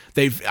deep.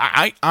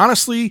 I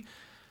honestly,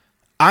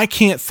 I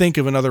can't think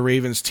of another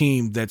Ravens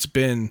team that's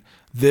been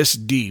this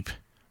deep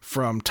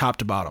from top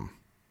to bottom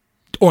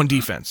on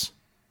defense.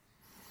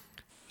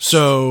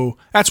 So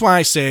that's why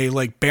I say,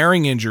 like,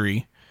 barring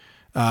injury,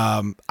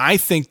 I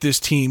think this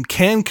team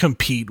can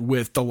compete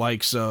with the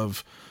likes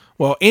of,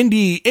 well,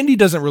 Indy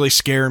doesn't really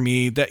scare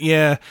me.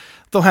 They'll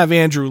have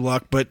Andrew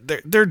Luck, but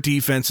their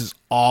defense is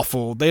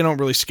awful. They don't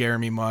really scare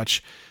me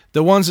much.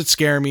 The ones that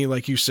scare me,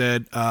 like you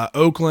said,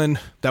 Oakland,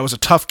 that was a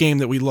tough game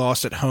that we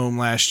lost at home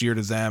last year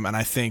to them, and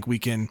I think we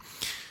could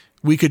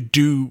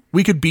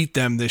beat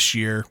them this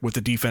year with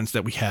the defense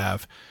that we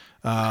have.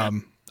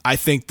 I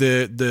think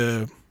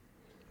the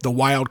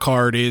wild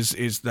card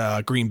is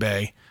the Green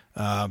Bay.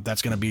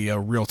 That's going to be a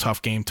real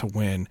tough game to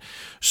win.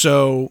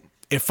 So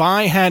if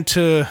I had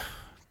to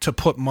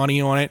put money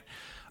on it,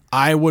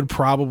 I would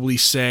probably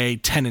say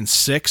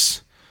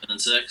 10-6.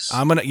 10-6.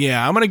 I'm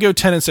gonna go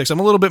 10-6. I'm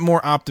a little bit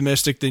more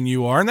optimistic than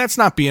you are, and that's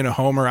not being a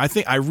homer.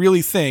 I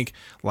really think,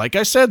 like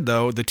I said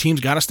though, the team's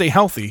got to stay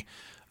healthy.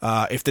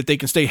 If they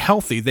can stay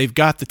healthy, they've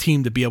got the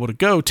team to be able to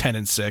go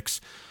 10-6.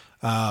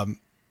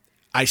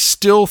 I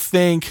still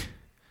think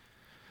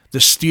the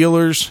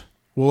Steelers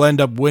will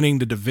end up winning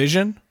the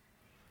division,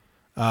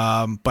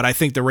 but I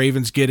think the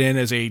Ravens get in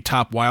as a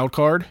top wild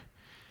card,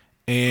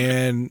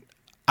 and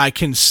I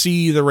can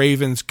see the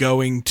Ravens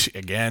going to,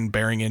 again,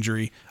 bearing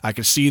injury, I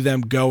can see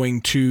them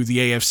going to the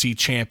AFC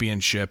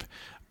Championship,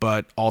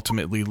 but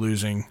ultimately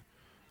losing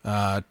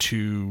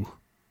to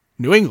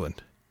New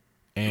England.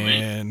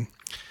 And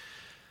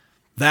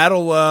I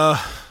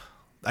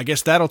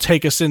guess that'll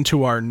take us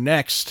into our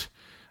next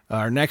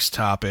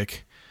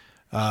topic.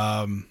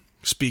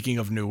 Speaking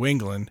of New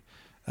England,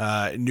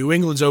 New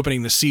England's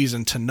opening the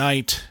season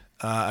tonight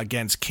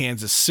against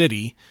Kansas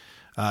City.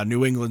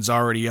 New England's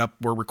already up.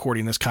 We're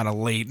recording this kind of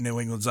late. New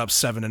England's up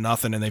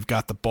 7-0, and they've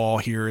got the ball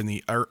here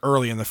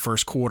early in the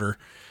first quarter.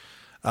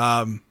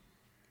 How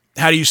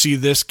do you see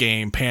this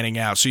game panning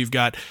out? So you've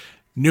got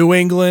New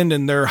England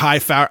and their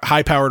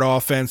high-powered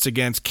offense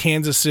against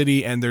Kansas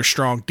City and their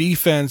strong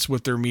defense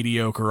with their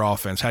mediocre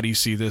offense. How do you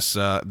see this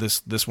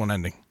one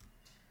ending?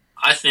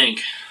 I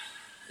think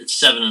it's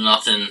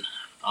 7-0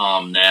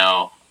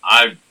 now.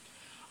 I'm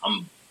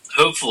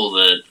hopeful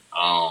that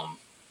I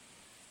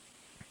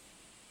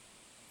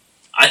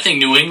think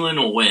New England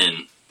will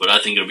win, but I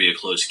think it'll be a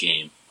close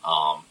game.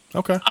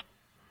 Okay.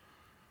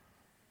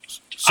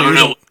 So I don't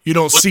know. You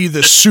don't see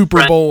the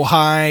Super Bowl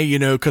high,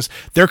 because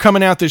they're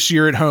coming out this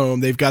year at home.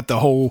 They've got the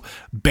whole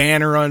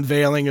banner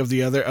unveiling of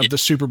the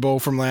Super Bowl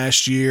from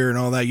last year and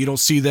all that. You don't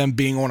see them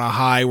being on a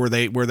high where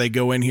they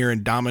go in here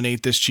and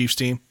dominate this Chiefs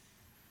team.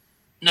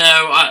 No,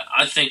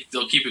 I think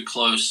they'll keep it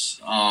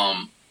close.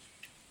 I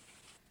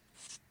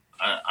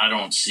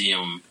don't see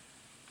them,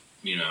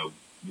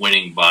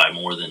 winning by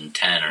more than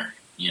 10 or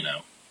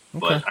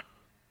but I could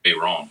be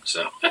wrong.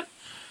 So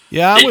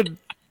yeah, I would.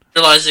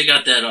 Realize they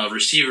got that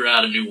receiver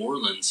out of New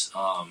Orleans.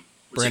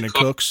 Brandon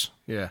Cooks.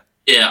 Yeah.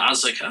 Yeah, I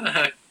was like, how the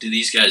heck do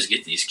these guys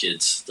get these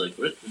kids? Like,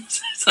 what?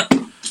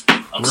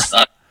 I'm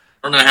stuck.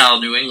 I don't know how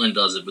New England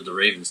does it, but the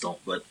Ravens don't.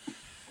 But,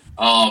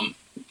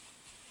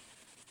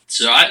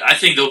 so I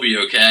think they'll be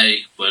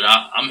okay. But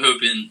I'm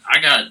hoping. I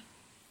got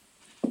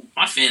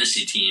my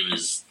fantasy team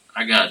is.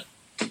 I got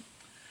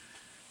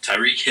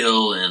Tyreek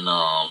Hill and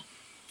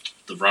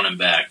the running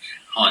back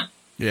Hunt.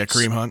 Yeah,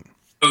 Kareem Hunt.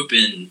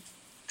 Hoping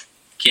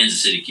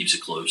Kansas City keeps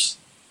it close.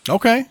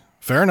 Okay,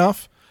 fair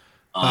enough.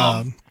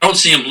 I don't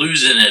see him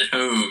losing at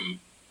home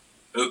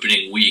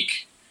opening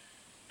week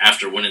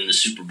after winning the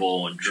Super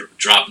Bowl and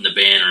dropping the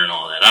banner and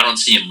all that. I don't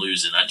see him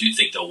losing. I do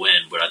think they'll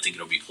win, but I think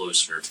it'll be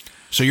closer.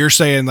 So you're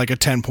saying like a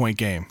 10-point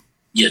game?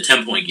 Yeah,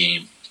 10-point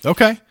game.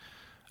 Okay.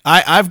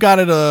 I got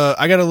it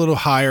I got a little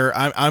higher.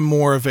 I'm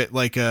more of it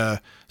like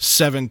a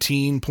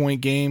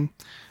 17-point game.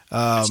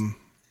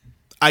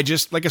 I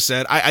just, like I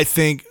said, I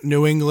think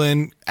New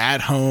England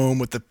at home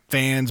with the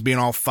fans being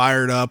all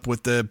fired up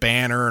with the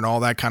banner and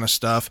all that kind of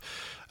stuff.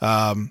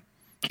 And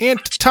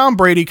Tom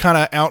Brady kind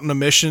of out on a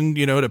mission,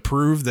 to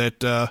prove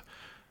that,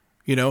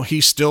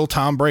 he's still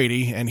Tom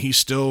Brady and he's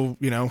still,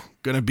 going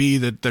to be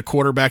the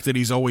quarterback that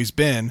he's always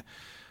been.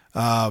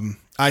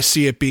 I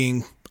see it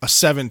being a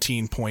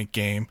 17-point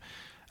game.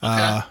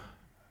 Okay.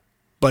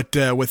 But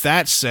with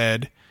that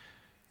said,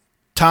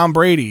 Tom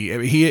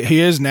Brady, he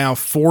is now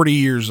 40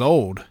 years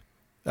old.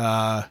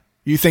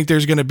 You think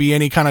there's going to be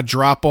any kind of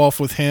drop off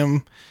with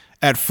him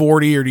at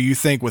 40, or do you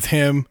think with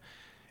him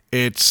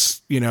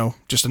it's,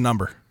 just a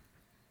number?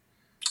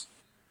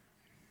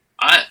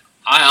 I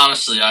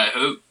honestly, I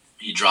hope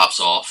he drops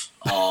off.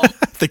 I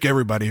think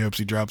everybody hopes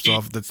he drops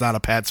off that's not a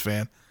Pats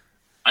fan.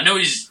 I know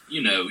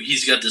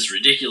he's got this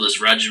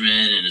ridiculous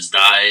regimen in his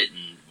diet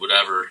and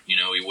whatever. He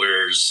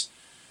wears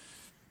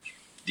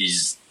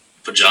these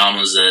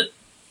pajamas that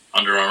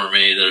Under Armour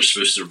made that are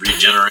supposed to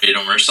regenerate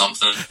him or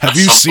something. Have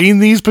you seen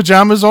these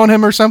pajamas on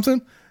him or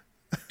something?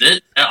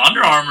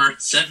 Under Armour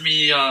sent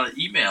me an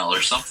email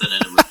or something,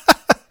 and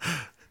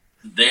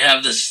they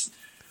have this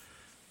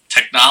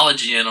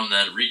technology in them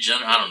that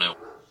regenerate. I don't know.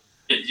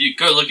 You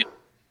go look at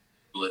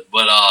it,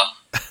 but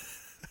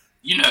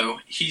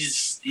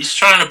he's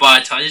trying to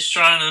buy time. He's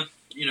trying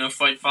to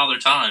fight Father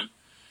Time.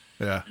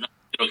 Yeah,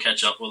 it'll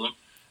catch up with him.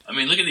 I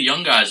mean, look at the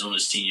young guys on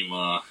his team,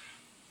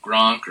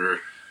 Gronk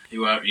or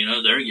whoever.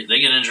 They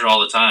get injured all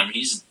the time.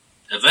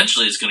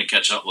 Eventually it's going to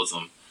catch up with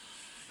them.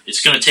 It's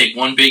going to take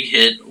one big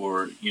hit,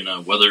 or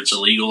whether it's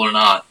illegal or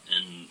not,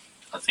 and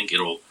I think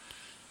it'll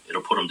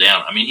put him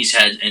down. I mean, he's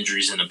had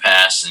injuries in the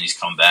past and he's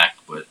come back,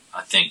 but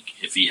I think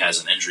if he has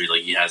an injury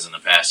like he has in the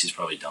past, he's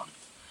probably done.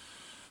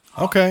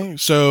 Okay,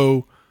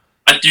 so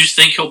I do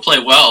think he'll play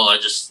well. I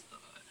just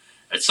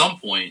at some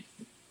point,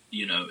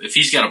 if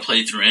he's got to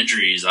play through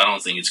injuries, I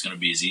don't think it's going to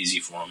be as easy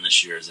for him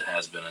this year as it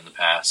has been in the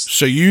past.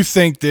 So you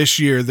think this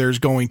year there's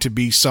going to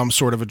be some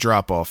sort of a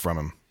drop off from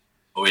him?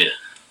 Oh yeah.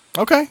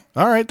 Okay,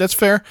 all right, that's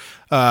fair.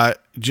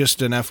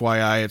 Just an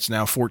FYI, it's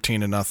now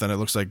 14-0. It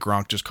looks like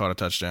Gronk just caught a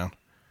touchdown.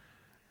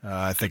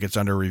 I think it's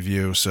under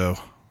review, so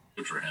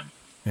good for him.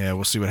 Yeah,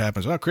 we'll see what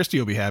happens. Well, Christy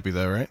will be happy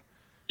though, right?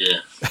 Yeah.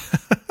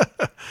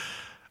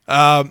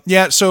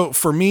 Yeah. So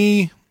for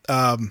me,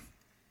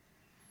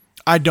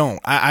 I don't.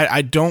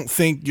 I don't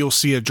think you'll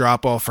see a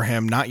drop off for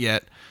him. Not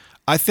yet.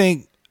 I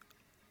think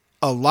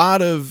a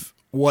lot of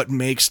what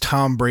makes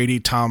Tom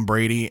Brady,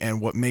 and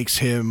what makes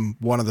him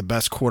one of the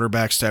best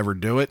quarterbacks to ever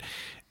do it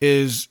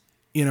is,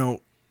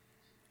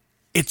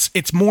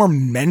 it's more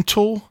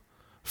mental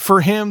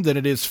for him than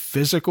it is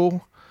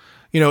physical.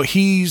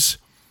 He's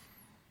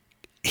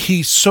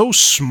so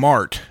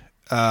smart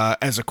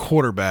as a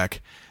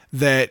quarterback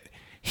that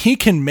he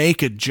can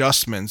make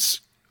adjustments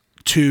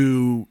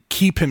to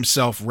keep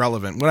himself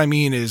relevant. What I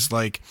mean is,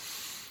 like,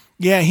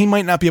 yeah, he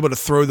might not be able to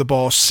throw the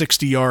ball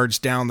 60 yards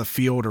down the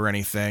field or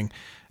anything,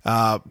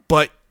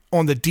 but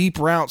on the deep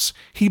routes,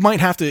 he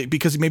might have to,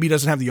 because maybe he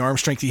doesn't have the arm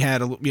strength he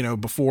had,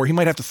 before. He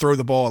might have to throw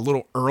the ball a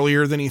little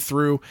earlier than he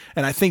threw,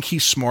 and I think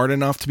he's smart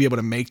enough to be able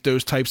to make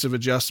those types of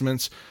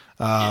adjustments.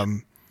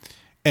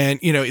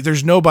 And,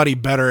 there's nobody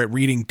better at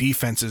reading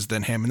defenses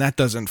than him, and that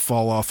doesn't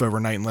fall off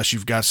overnight unless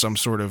you've got some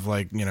sort of,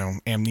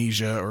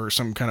 amnesia or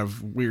some kind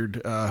of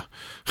weird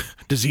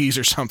disease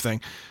or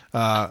something.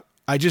 I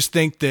just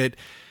think that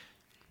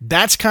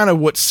that's kind of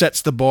what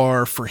sets the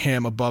bar for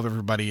him above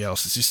everybody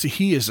else. It's just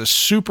he is a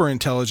super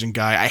intelligent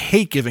guy. I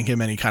hate giving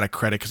him any kind of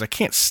credit because I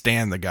can't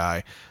stand the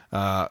guy.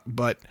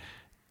 But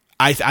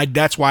I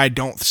that's why I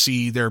don't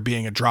see there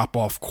being a drop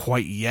off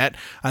quite yet.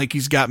 I think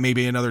he's got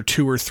maybe another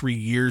 2 or 3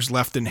 years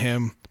left in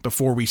him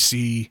before we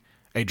see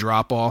a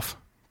drop off.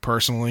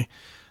 Personally,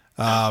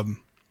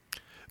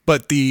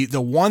 but the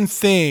one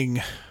thing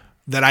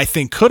that I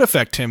think could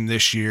affect him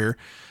this year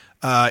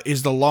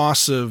is the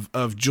loss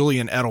of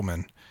Julian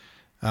Edelman.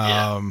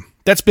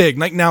 That's big.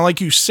 Like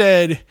you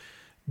said,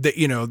 that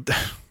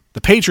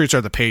the Patriots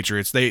are the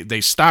Patriots. They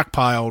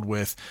stockpiled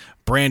with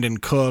Brandon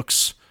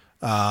Cooks.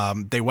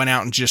 They went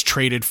out and just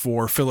traded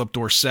for Philip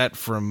Dorsett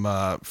from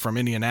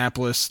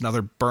Indianapolis,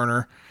 another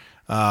burner.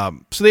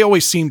 So they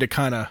always seem to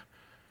kind of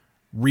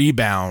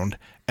rebound.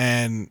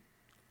 And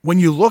when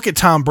you look at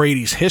Tom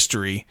Brady's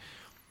history,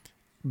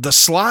 the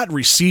slot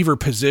receiver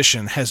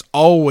position has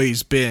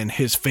always been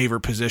his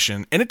favorite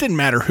position, and it didn't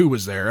matter who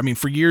was there. I mean,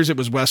 for years it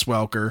was Wes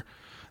Welker.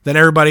 Then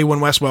everybody, when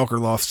Wes Welker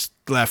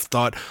left,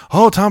 thought,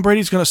 "Oh, Tom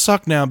Brady's going to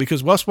suck now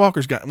because Wes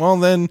Welker's got." Well,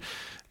 then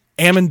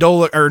Edelman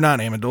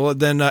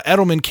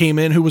came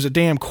in, who was a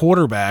damn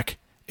quarterback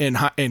in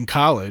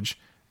college,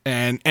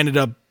 and ended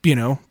up,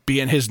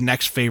 being his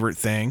next favorite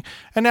thing.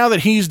 And now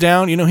that he's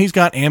down, he's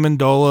got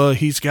Amendola,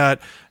 he's got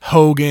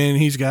Hogan,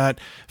 he's got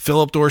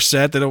Philip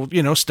Dorsett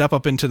that'll, step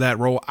up into that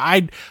role.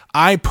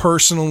 I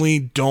personally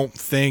don't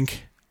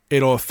think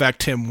it'll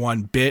affect him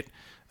one bit.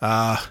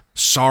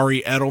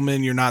 Sorry,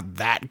 Edelman, you're not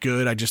that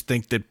good. I just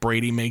think that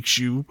Brady makes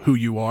you who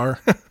you are.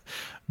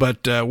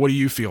 But what do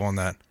you feel on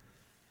that?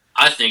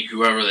 I think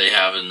whoever they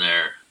have in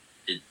there,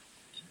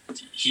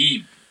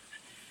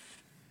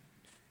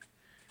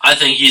 I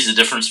think he's a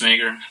difference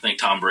maker. I think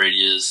Tom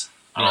Brady is.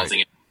 I don't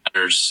think it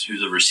matters who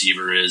the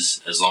receiver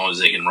is as long as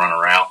they can run a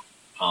route.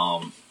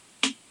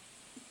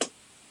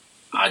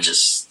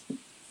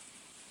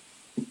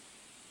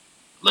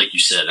 Like you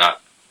said,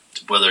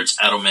 whether it's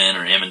Edelman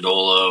or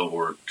Amendola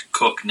or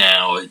Cook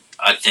now,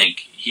 I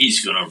think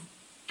he's going to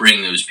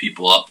bring those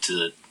people up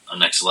to a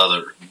next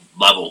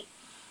level.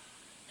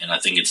 And I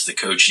think it's the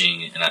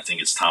coaching, and I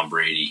think it's Tom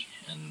Brady.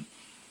 And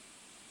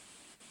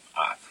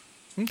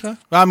okay.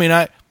 I mean,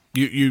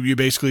 You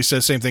basically said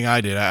the same thing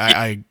I did.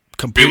 I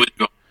completely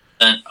agree with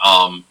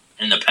you.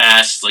 In the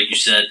past, like you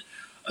said,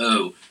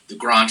 the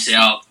Gronk's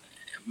out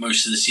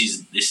most of the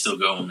season. They still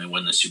go and they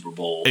win the Super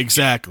Bowl.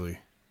 Exactly.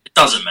 It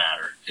doesn't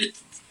matter.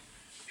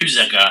 Who's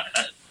that guy?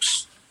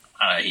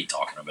 I hate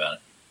talking about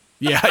it.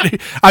 Yeah,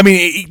 I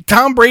mean,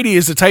 Tom Brady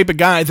is the type of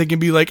guy that can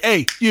be like,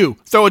 "Hey, you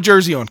throw a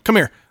jersey on. Come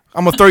here.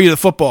 I'm gonna throw you the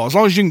football. As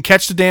long as you can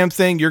catch the damn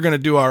thing, you're gonna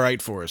do all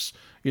right for us.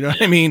 You know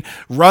what I mean?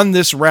 Run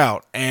this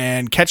route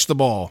and catch the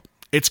ball.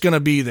 It's going to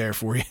be there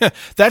for you."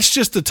 That's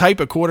just the type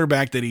of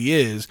quarterback that he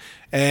is.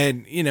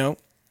 And,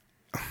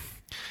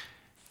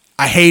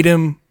 I hate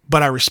him,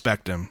 but I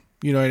respect him.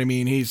 You know what I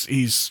mean? He's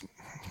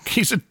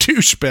a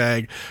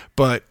douchebag,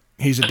 but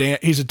he's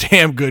a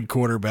damn good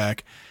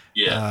quarterback.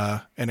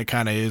 Yeah. And it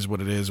kind of is what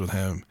it is with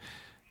him.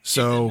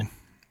 So,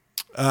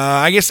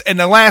 I guess, and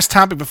the last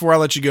topic before I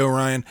let you go,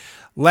 Ryan,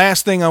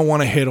 last thing I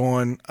want to hit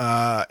on,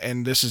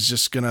 and this is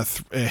just going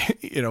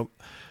to,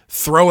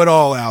 throw it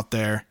all out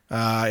there.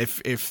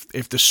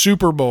 If the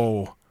Super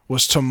Bowl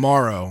was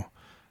tomorrow,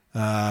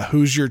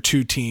 who's your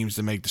two teams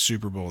to make the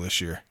Super Bowl this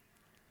year?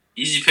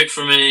 Easy pick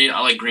for me. I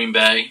like Green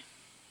Bay.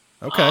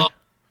 Okay.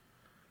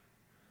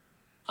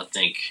 I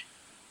think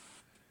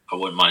I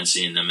wouldn't mind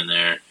seeing them in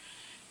there.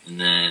 And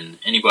then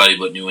anybody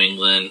but New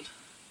England.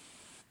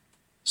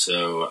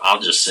 So I'll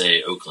just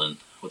say Oakland.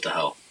 What the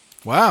hell?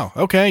 Wow.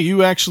 Okay.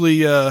 You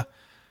actually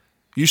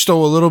you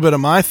stole a little bit of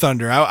my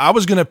thunder. I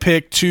was going to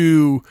pick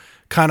two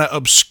kind of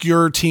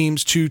obscure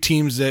teams, two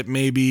teams that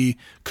maybe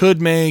could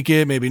make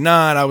it, maybe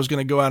not. I was going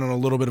to go out on a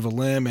little bit of a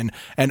limb,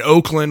 and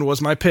Oakland was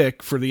my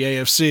pick for the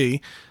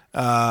AFC.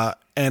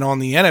 And on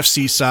the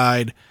NFC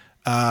side,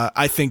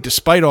 I think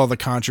despite all the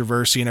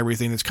controversy and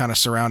everything that's kind of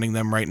surrounding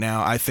them right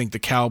now, I think the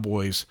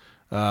Cowboys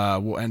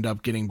will end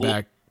up getting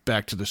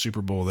back to the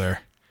Super Bowl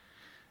there.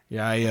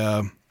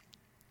 Yeah,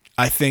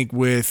 I think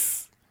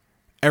with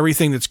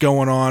everything that's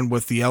going on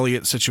with the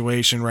Elliott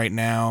situation right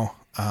now,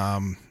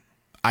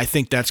 I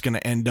think that's going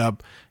to end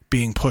up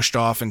being pushed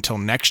off until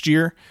next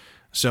year.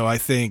 So I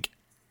think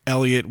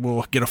Elliott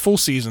will get a full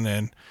season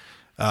in.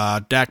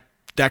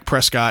 Dak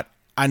Prescott,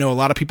 I know a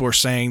lot of people are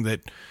saying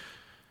that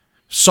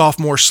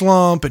sophomore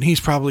slump and he's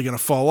probably going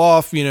to fall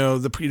off.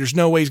 There's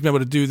no way he's going to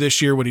be able to do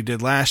this year what he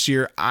did last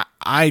year.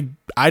 I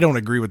don't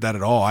agree with that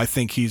at all. I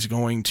think he's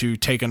going to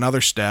take another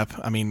step.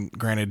 I mean,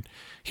 granted,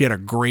 he had a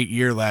great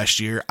year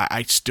last year.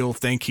 I still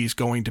think he's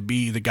going to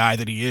be the guy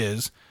that he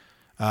is.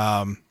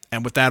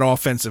 And with that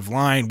offensive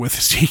line with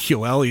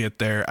Ezekiel Elliott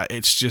there,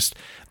 it's just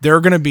they're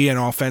going to be an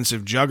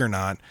offensive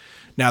juggernaut.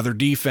 Now, their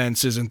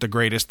defense isn't the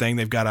greatest thing.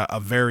 They've got a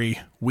very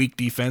weak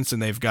defense,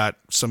 and they've got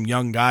some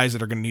young guys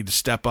that are going to need to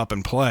step up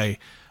and play.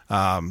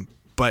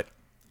 But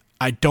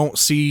I don't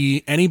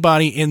see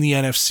anybody in the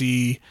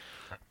NFC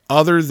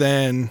other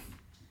than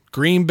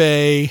Green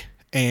Bay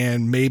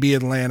and maybe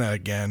Atlanta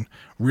again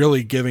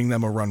really giving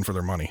them a run for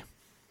their money.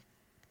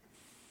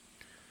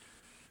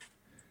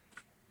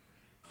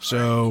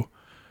 So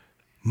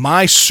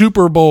my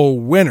Super Bowl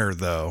winner,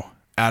 though,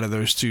 out of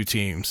those two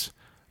teams,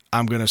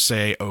 I'm going to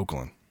say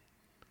Oakland.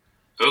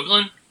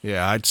 Oakland?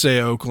 Yeah, I'd say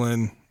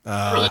Oakland.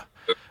 Really?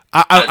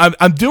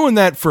 I'm doing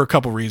that for a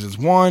couple reasons.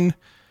 One,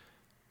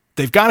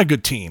 they've got a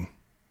good team.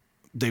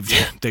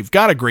 They've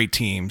got a great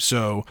team,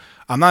 so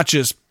I'm not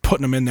just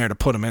putting them in there to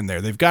put them in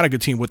there. They've got a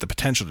good team with the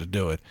potential to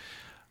do it.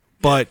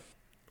 But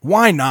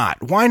why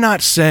not? Why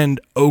not send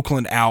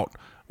Oakland out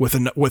with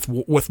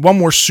one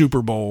more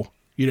Super Bowl?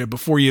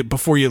 Before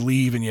you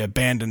leave and you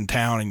abandon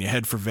town and you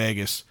head for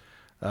Vegas.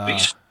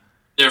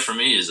 There for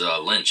me is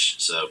Lynch.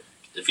 So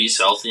if he's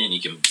healthy and he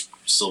can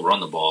still run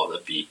the ball,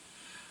 I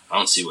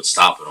don't see what's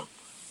stopping him.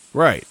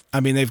 Right.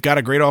 I mean, they've got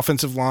a great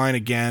offensive line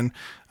again.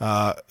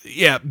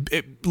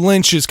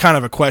 Lynch is kind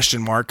of a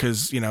question mark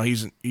because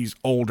he's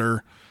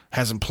older,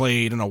 hasn't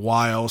played in a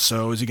while.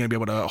 So is he going to be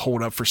able to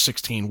hold up for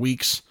 16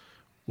 weeks?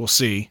 We'll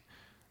see.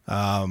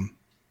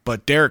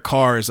 But Derek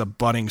Carr is a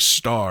budding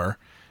star.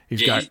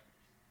 He's got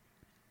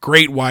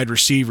great wide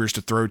receivers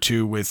to throw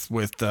to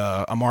with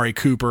Amari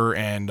Cooper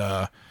and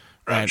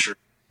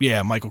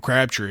Michael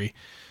Crabtree.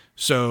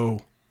 So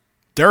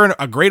they're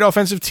a great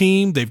offensive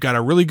team. They've got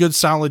a really good,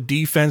 solid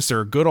defense. They're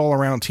a good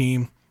all-around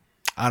team.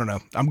 I don't know.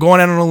 I'm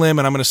going out on a limb,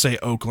 and I'm going to say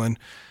Oakland.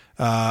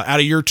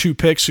 Out of your two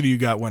picks, who do you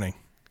got winning?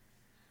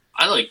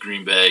 I like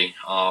Green Bay.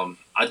 I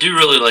do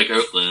really like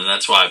Oakland, and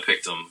that's why I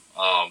picked them.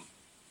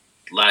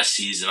 Last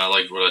season, I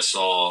liked what I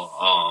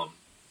saw.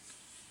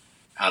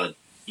 I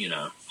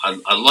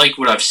like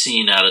what I've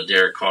seen out of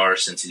Derek Carr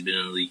since he's been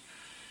in the league,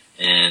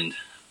 and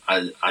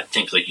I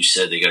think, like you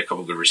said, they got a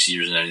couple good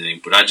receivers and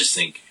everything. But I just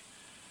think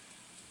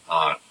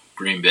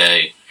Green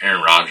Bay,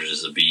 Aaron Rodgers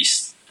is a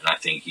beast, and I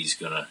think he's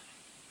gonna,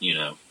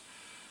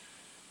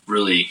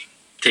 really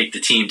take the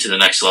team to the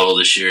next level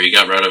this year. He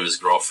got rid of his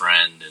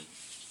girlfriend, and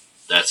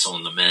that's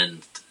on the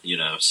mend,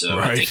 So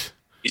right. I think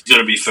he's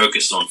gonna be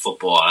focused on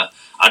football.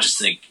 I just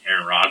think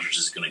Aaron Rodgers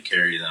is gonna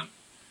carry them.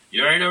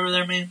 You all right over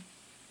there, man?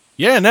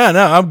 Yeah, no,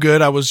 I'm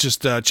good. I was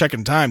just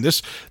checking time.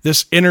 This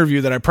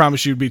interview that I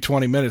promised you would be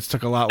 20 minutes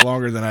took a lot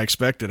longer than I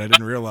expected. I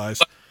didn't realize.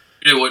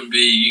 It wouldn't be.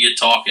 You get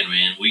talking,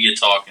 man. We get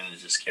talking, and it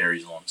just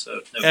carries on.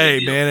 So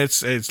hey, man,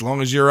 it's as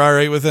long as you're all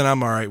right with it,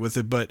 I'm all right with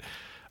it. But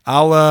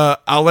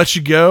I'll let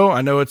you go.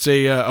 I know it's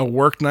a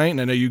work night,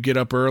 and I know you get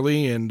up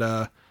early, and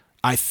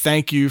I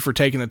thank you for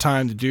taking the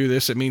time to do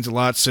this. It means a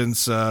lot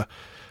since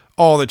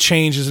all the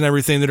changes and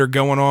everything that are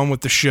going on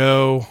with the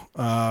show.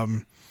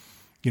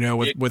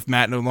 With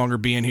Matt no longer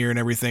being here and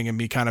everything, and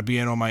me kind of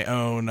being on my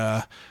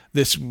own,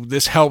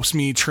 this helps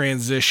me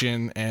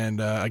transition.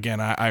 And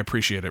again, I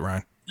appreciate it,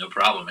 Ryan. No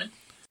problem, man.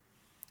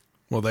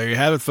 Well, there you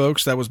have it,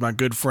 folks. That was my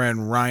good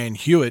friend Ryan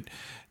Hewitt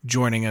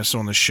joining us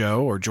on the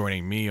show, or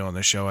joining me on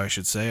the show, I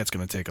should say. It's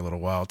going to take a little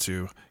while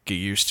to get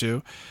used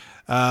to.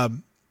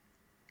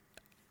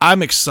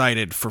 I'm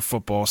excited for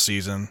football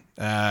season.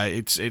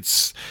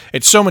 It's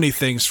so many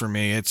things for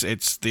me.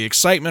 It's the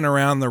excitement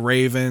around the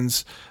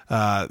Ravens,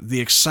 the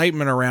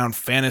excitement around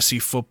fantasy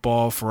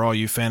football for all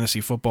you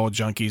fantasy football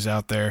junkies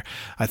out there.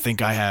 I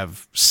think I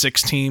have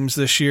 6 teams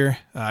this year.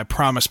 I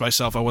promised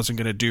myself I wasn't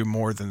going to do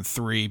more than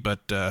 3,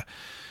 but that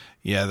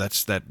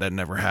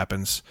never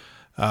happens.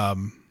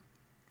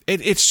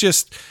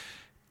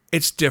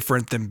 It's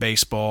different than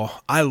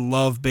baseball. I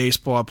love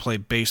baseball. I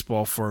played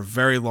baseball for a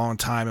very long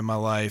time in my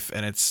life,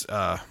 and it's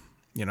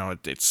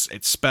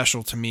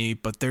special to me.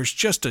 But there's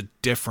just a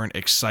different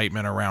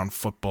excitement around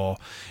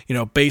football.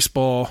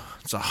 Baseball,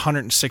 it's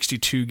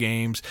 162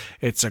 games.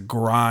 It's a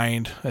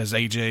grind, as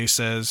AJ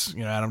says.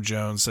 Adam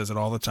Jones says it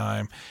all the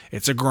time.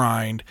 It's a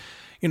grind.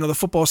 The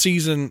football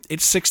season,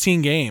 it's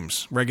 16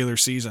 games, regular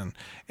season,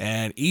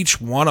 and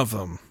each one of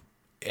them,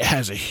 it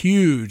has a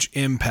huge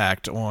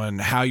impact on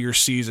how your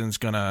season's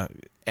going to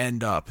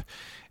end up.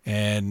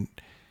 And,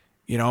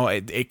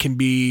 it can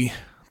be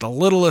the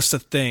littlest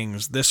of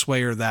things this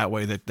way or that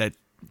way that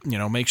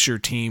makes your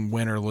team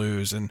win or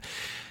lose. And,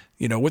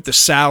 with the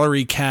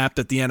salary cap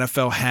that the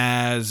NFL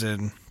has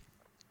and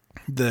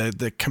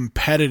the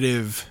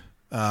competitive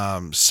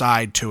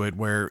side to it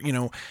where,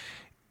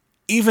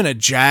 even a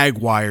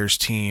Jaguars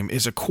team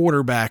is a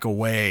quarterback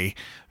away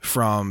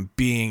from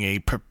being a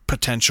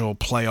potential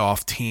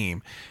playoff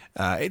team.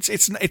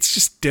 It's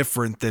just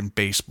different than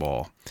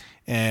baseball,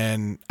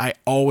 and I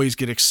always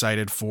get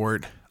excited for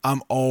it.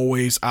 I'm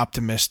always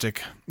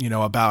optimistic,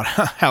 about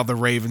how the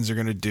Ravens are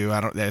going to do.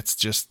 That's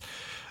just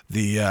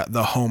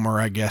the homer,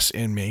 I guess,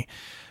 in me.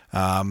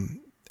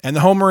 And the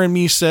homer in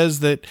me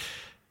says that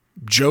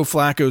Joe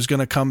Flacco is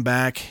going to come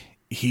back.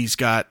 He's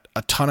got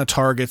a ton of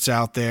targets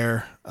out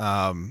there.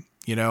 And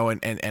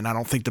I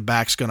don't think the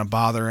back's going to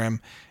bother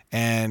him,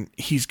 and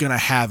he's going to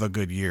have a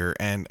good year.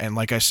 And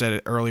like I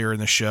said earlier in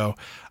the show,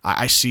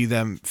 I see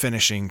them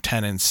finishing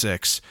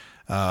 10-6.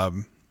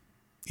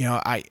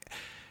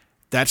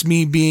 That's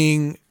me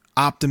being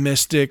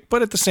optimistic,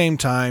 but at the same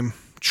time,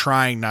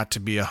 trying not to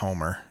be a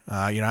homer.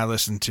 I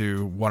listen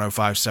to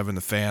 105.7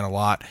 The Fan a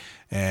lot,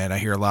 and I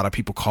hear a lot of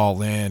people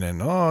call in and,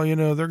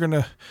 they're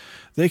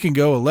they can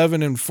go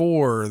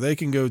 11-4, they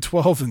can go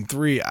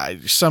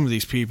 12-3. Some of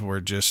these people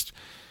are just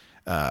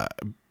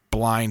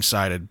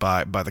blindsided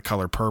by the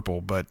color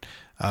purple. But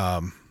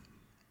I'm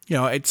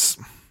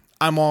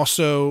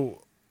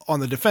also on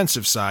the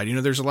defensive side.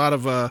 There's a lot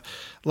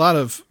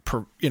of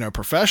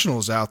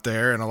professionals out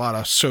there and a lot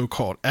of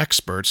so-called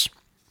experts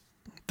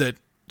that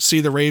see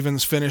the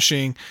Ravens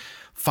finishing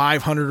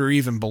 500 or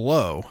even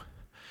below.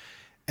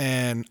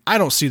 And I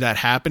don't see that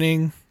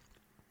happening.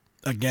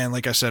 Again,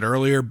 like I said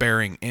earlier,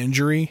 barring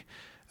injury.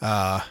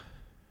 But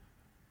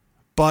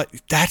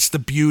that's the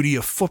beauty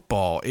of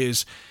football,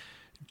 is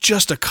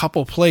just a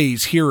couple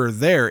plays here or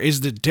there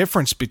is the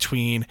difference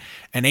between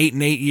an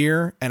 8-8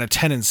 year and a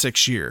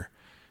 10-6 year.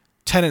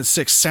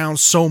 10-6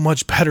 sounds so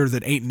much better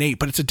than 8-8,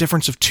 but it's a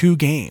difference of 2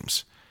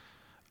 games.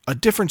 A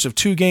difference of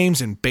 2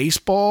 games in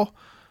baseball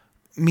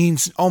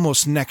means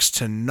almost next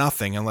to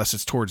nothing unless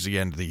it's towards the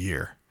end of the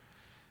year.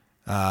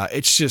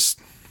 It's just,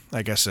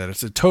 like I said,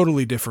 it's a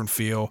totally different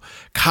feel.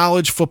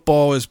 College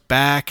football is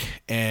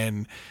back,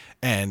 and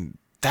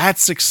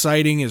that's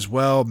exciting as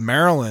well.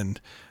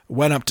 Maryland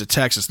went up to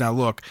Texas. Now,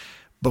 look,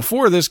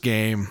 before this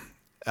game,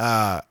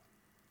 I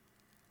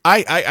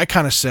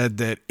kind of said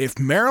that if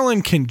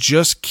Maryland can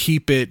just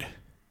keep it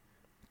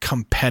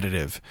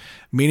competitive,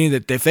 meaning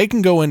that if they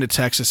can go into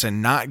Texas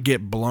and not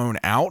get blown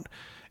out,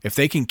 if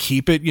they can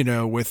keep it,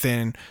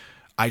 within,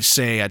 I'd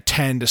say, a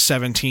 10 to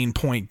 17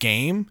 point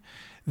game,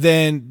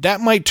 then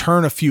that might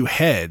turn a few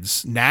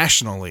heads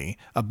nationally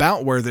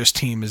about where this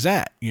team is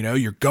at.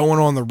 You're going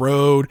on the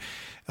road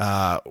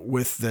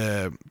with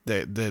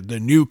the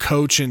new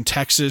coach in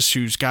Texas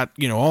who's got,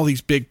 all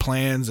these big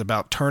plans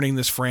about turning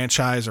this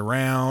franchise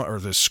around or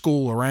this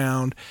school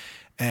around.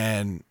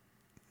 And,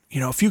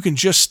 if you can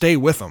just stay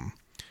with them,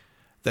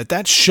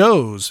 that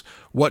shows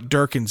what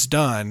Durkin's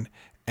done,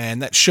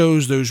 and that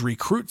shows those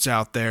recruits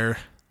out there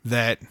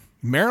that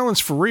Maryland's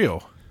for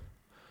real.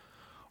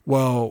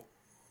 Well,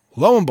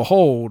 lo and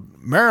behold,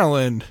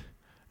 Maryland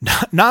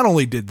not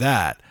only did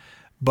that,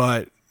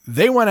 but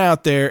they went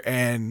out there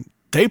and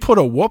they put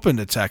a whooping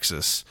to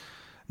Texas.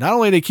 Not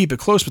only did they keep it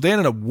close, but they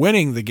ended up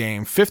winning the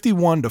game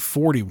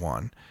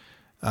 51-41.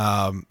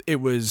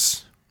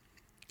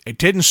 It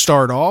didn't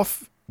start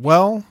off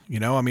well.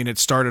 It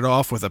started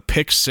off with a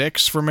pick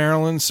 6 for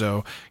Maryland.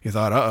 So you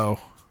thought, uh-oh,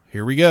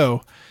 here we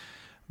go.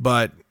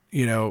 But,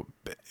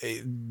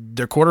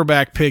 their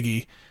quarterback,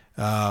 Piggy,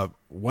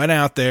 went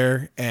out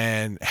there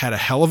and had a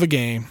hell of a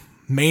game,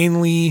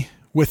 mainly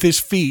with his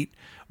feet,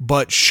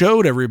 but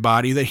showed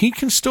everybody that he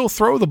can still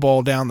throw the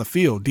ball down the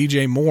field.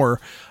 DJ Moore,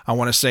 I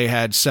want to say,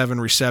 had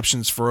 7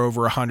 receptions for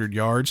over 100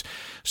 yards.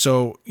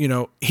 So,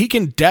 he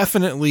can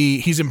definitely,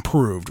 he's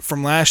improved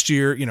from last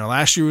year.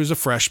 Last year he was a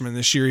freshman.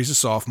 This year he's a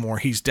sophomore.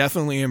 He's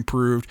definitely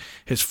improved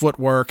his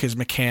footwork, his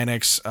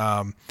mechanics.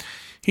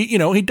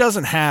 He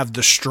doesn't have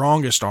the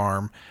strongest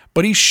arm,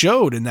 but he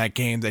showed in that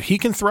game that he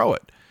can throw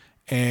it.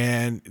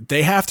 And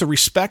they have to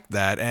respect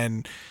that.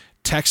 And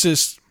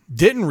Texas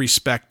didn't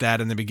respect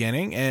that in the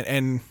beginning,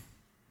 and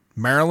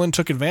Maryland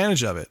took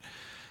advantage of it.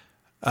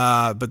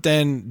 But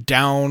then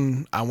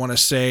down, I want to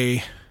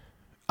say,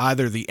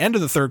 either the end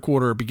of the third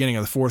quarter or beginning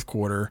of the fourth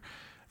quarter,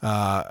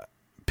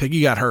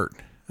 Piggy got hurt.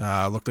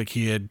 Looked like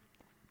he had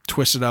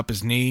twisted up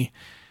his knee,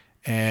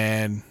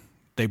 and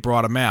they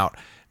brought him out.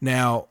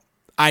 Now,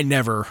 I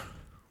never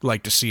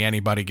like to see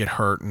anybody get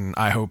hurt, and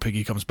I hope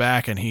Piggy comes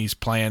back and he's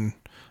playing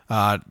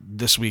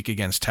this week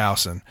against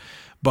Towson.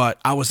 But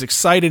I was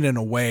excited in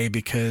a way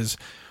because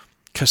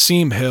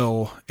Kasim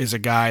Hill is a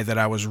guy that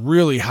I was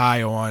really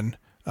high on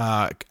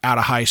out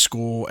of high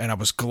school, and I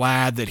was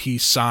glad that he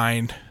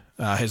signed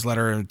his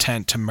letter of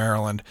intent to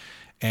Maryland,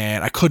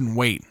 and I couldn't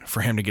wait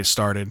for him to get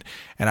started.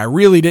 And I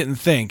really didn't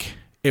think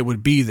it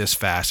would be this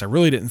fast. I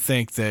really didn't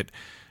think that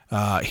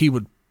he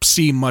would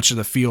see much of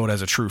the field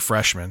as a true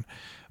freshman.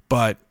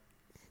 But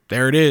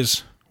there it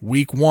is,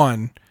 week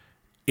 1,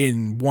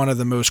 in one of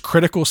the most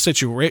critical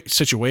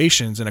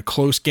situations in a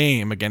close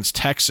game against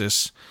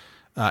Texas,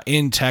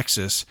 in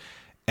Texas.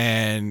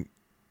 And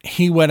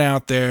he went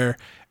out there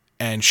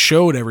and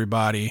showed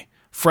everybody,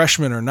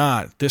 freshman or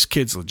not, this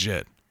kid's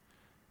legit.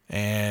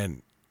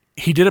 And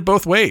he did it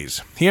both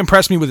ways. He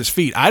impressed me with his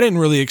feet. I didn't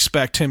really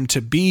expect him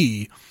to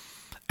be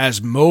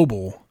as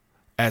mobile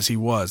as he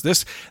was.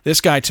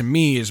 This guy, to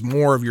me, is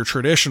more of your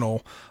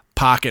traditional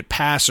pocket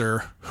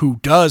passer who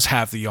does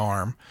have the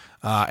arm,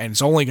 and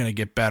it's only going to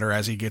get better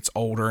as he gets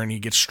older and he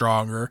gets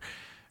stronger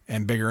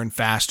and bigger and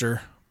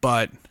faster.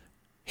 But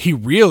he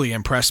really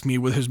impressed me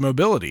with his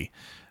mobility.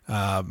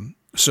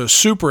 So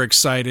super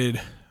excited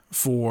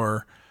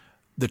for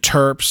the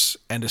Terps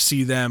and to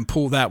see them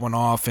pull that one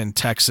off in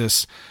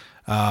Texas.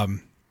 I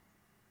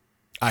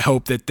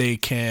hope that they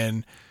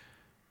can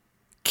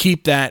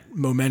keep that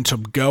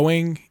momentum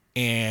going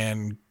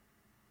and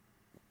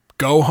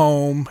go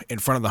home in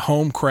front of the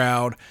home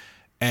crowd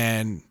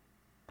and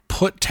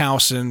put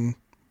Towson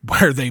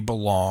where they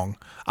belong.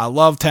 I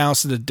love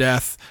Towson to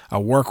death. I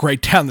work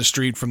right down the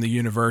street from the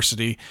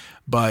university,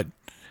 but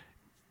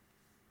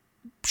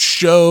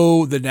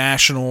show the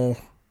national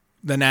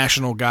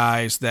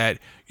guys that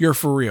you're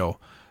for real.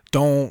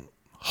 Don't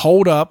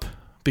hold up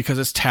because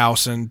it's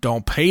Towson.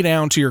 Don't pay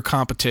down to your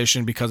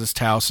competition because it's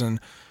Towson.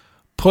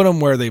 Put them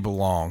where they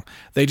belong.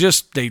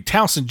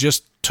 Towson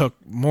just took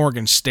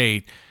Morgan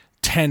State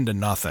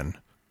 10-0.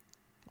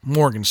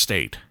 Morgan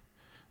State.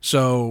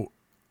 So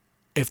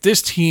if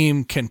this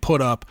team can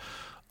put up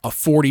a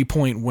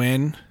 40-point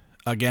win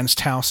against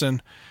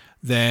Towson,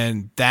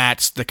 then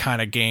that's the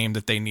kind of game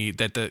that they need,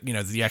 that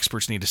the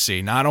experts need to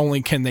see. Not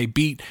only can they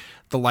beat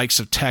the likes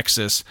of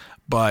Texas,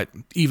 but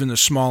even the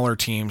smaller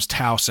teams,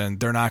 Towson,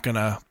 they're not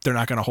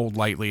gonna hold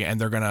lightly,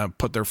 and they're gonna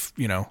put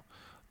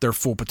their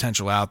full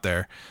potential out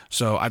there.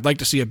 So I'd like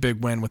to see a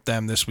big win with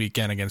them this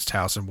weekend against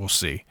Towson. We'll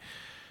see.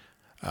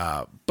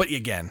 But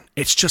again,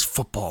 it's just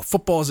football.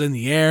 Football's in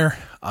the air.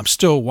 I'm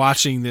still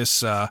watching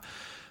this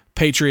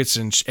Patriots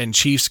and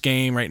Chiefs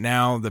game right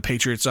now. The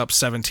Patriots up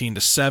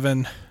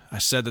 17-7. I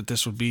said that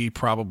this would be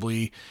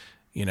probably,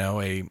 a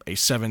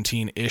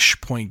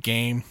 17-ish point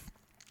game.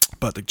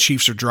 But the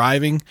Chiefs are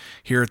driving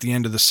here at the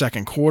end of the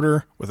second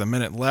quarter with a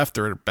minute left.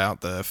 They're at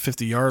about the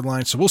 50-yard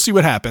line. So we'll see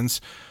what happens.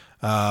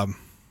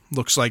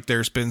 Looks like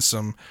there's been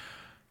some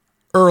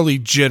early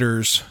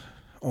jitters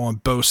on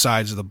both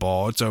sides of the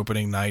ball. It's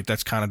opening night.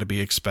 That's kind of to be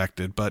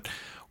expected. But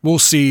we'll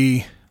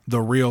see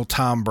the real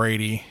Tom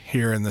Brady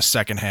here in the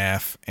second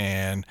half.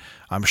 And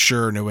I'm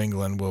sure New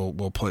England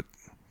will put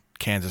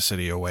Kansas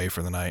City away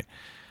for the night.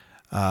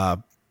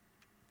 But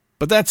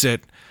that's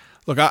it.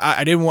 Look,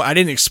 I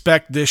didn't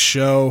expect this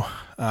show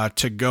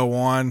to go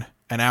on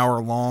an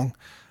hour long,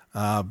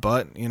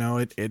 but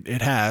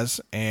it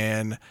has,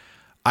 and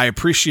I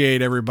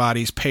appreciate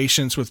everybody's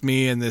patience with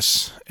me in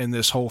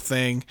this whole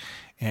thing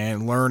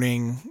and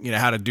learning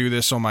how to do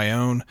this on my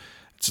own.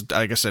 It's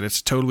like I said, it's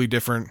a totally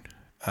different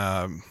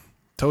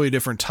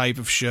type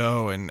of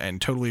show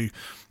and totally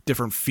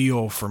different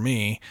feel for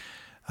me.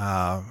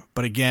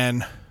 But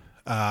again,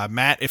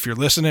 Matt, if you're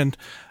listening,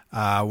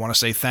 I want to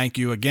say thank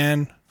you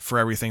again for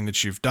everything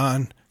that you've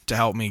done to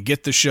help me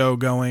get the show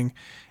going.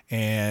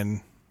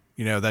 And,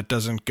 that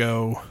doesn't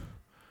go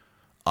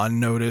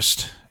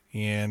unnoticed.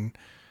 And,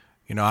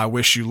 I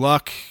wish you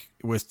luck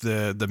with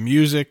the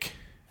music,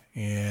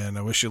 and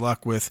I wish you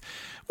luck with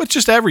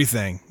just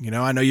everything.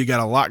 I know you got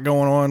a lot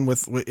going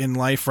on in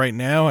life right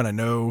now, and I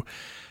know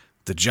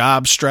the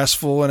job's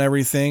stressful and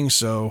everything.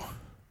 So,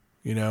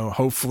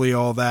 hopefully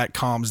all that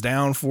calms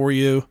down for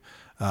you.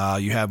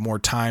 You have more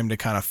time to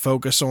kind of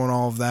focus on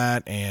all of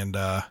that. And,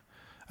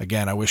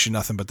 again, I wish you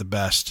nothing but the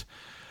best.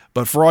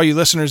 But for all you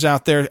listeners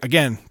out there,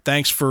 again,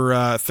 thanks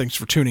for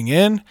tuning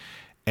in,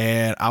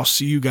 and I'll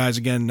see you guys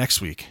again next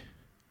week.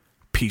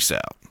 Peace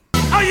out.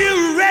 Are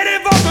you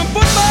ready for some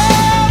football?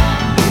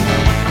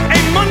 A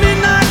Monday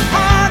night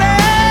party?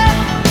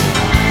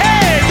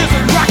 Hey, this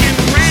is Rockin'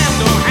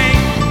 Randall Hank,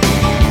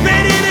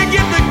 ready to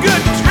get the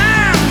good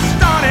times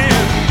started.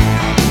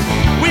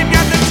 We've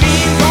got the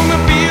teams on the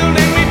field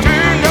and we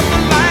turned up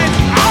the lights.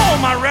 All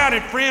my rowdy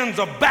friends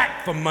are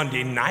back for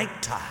Monday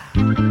night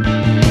time.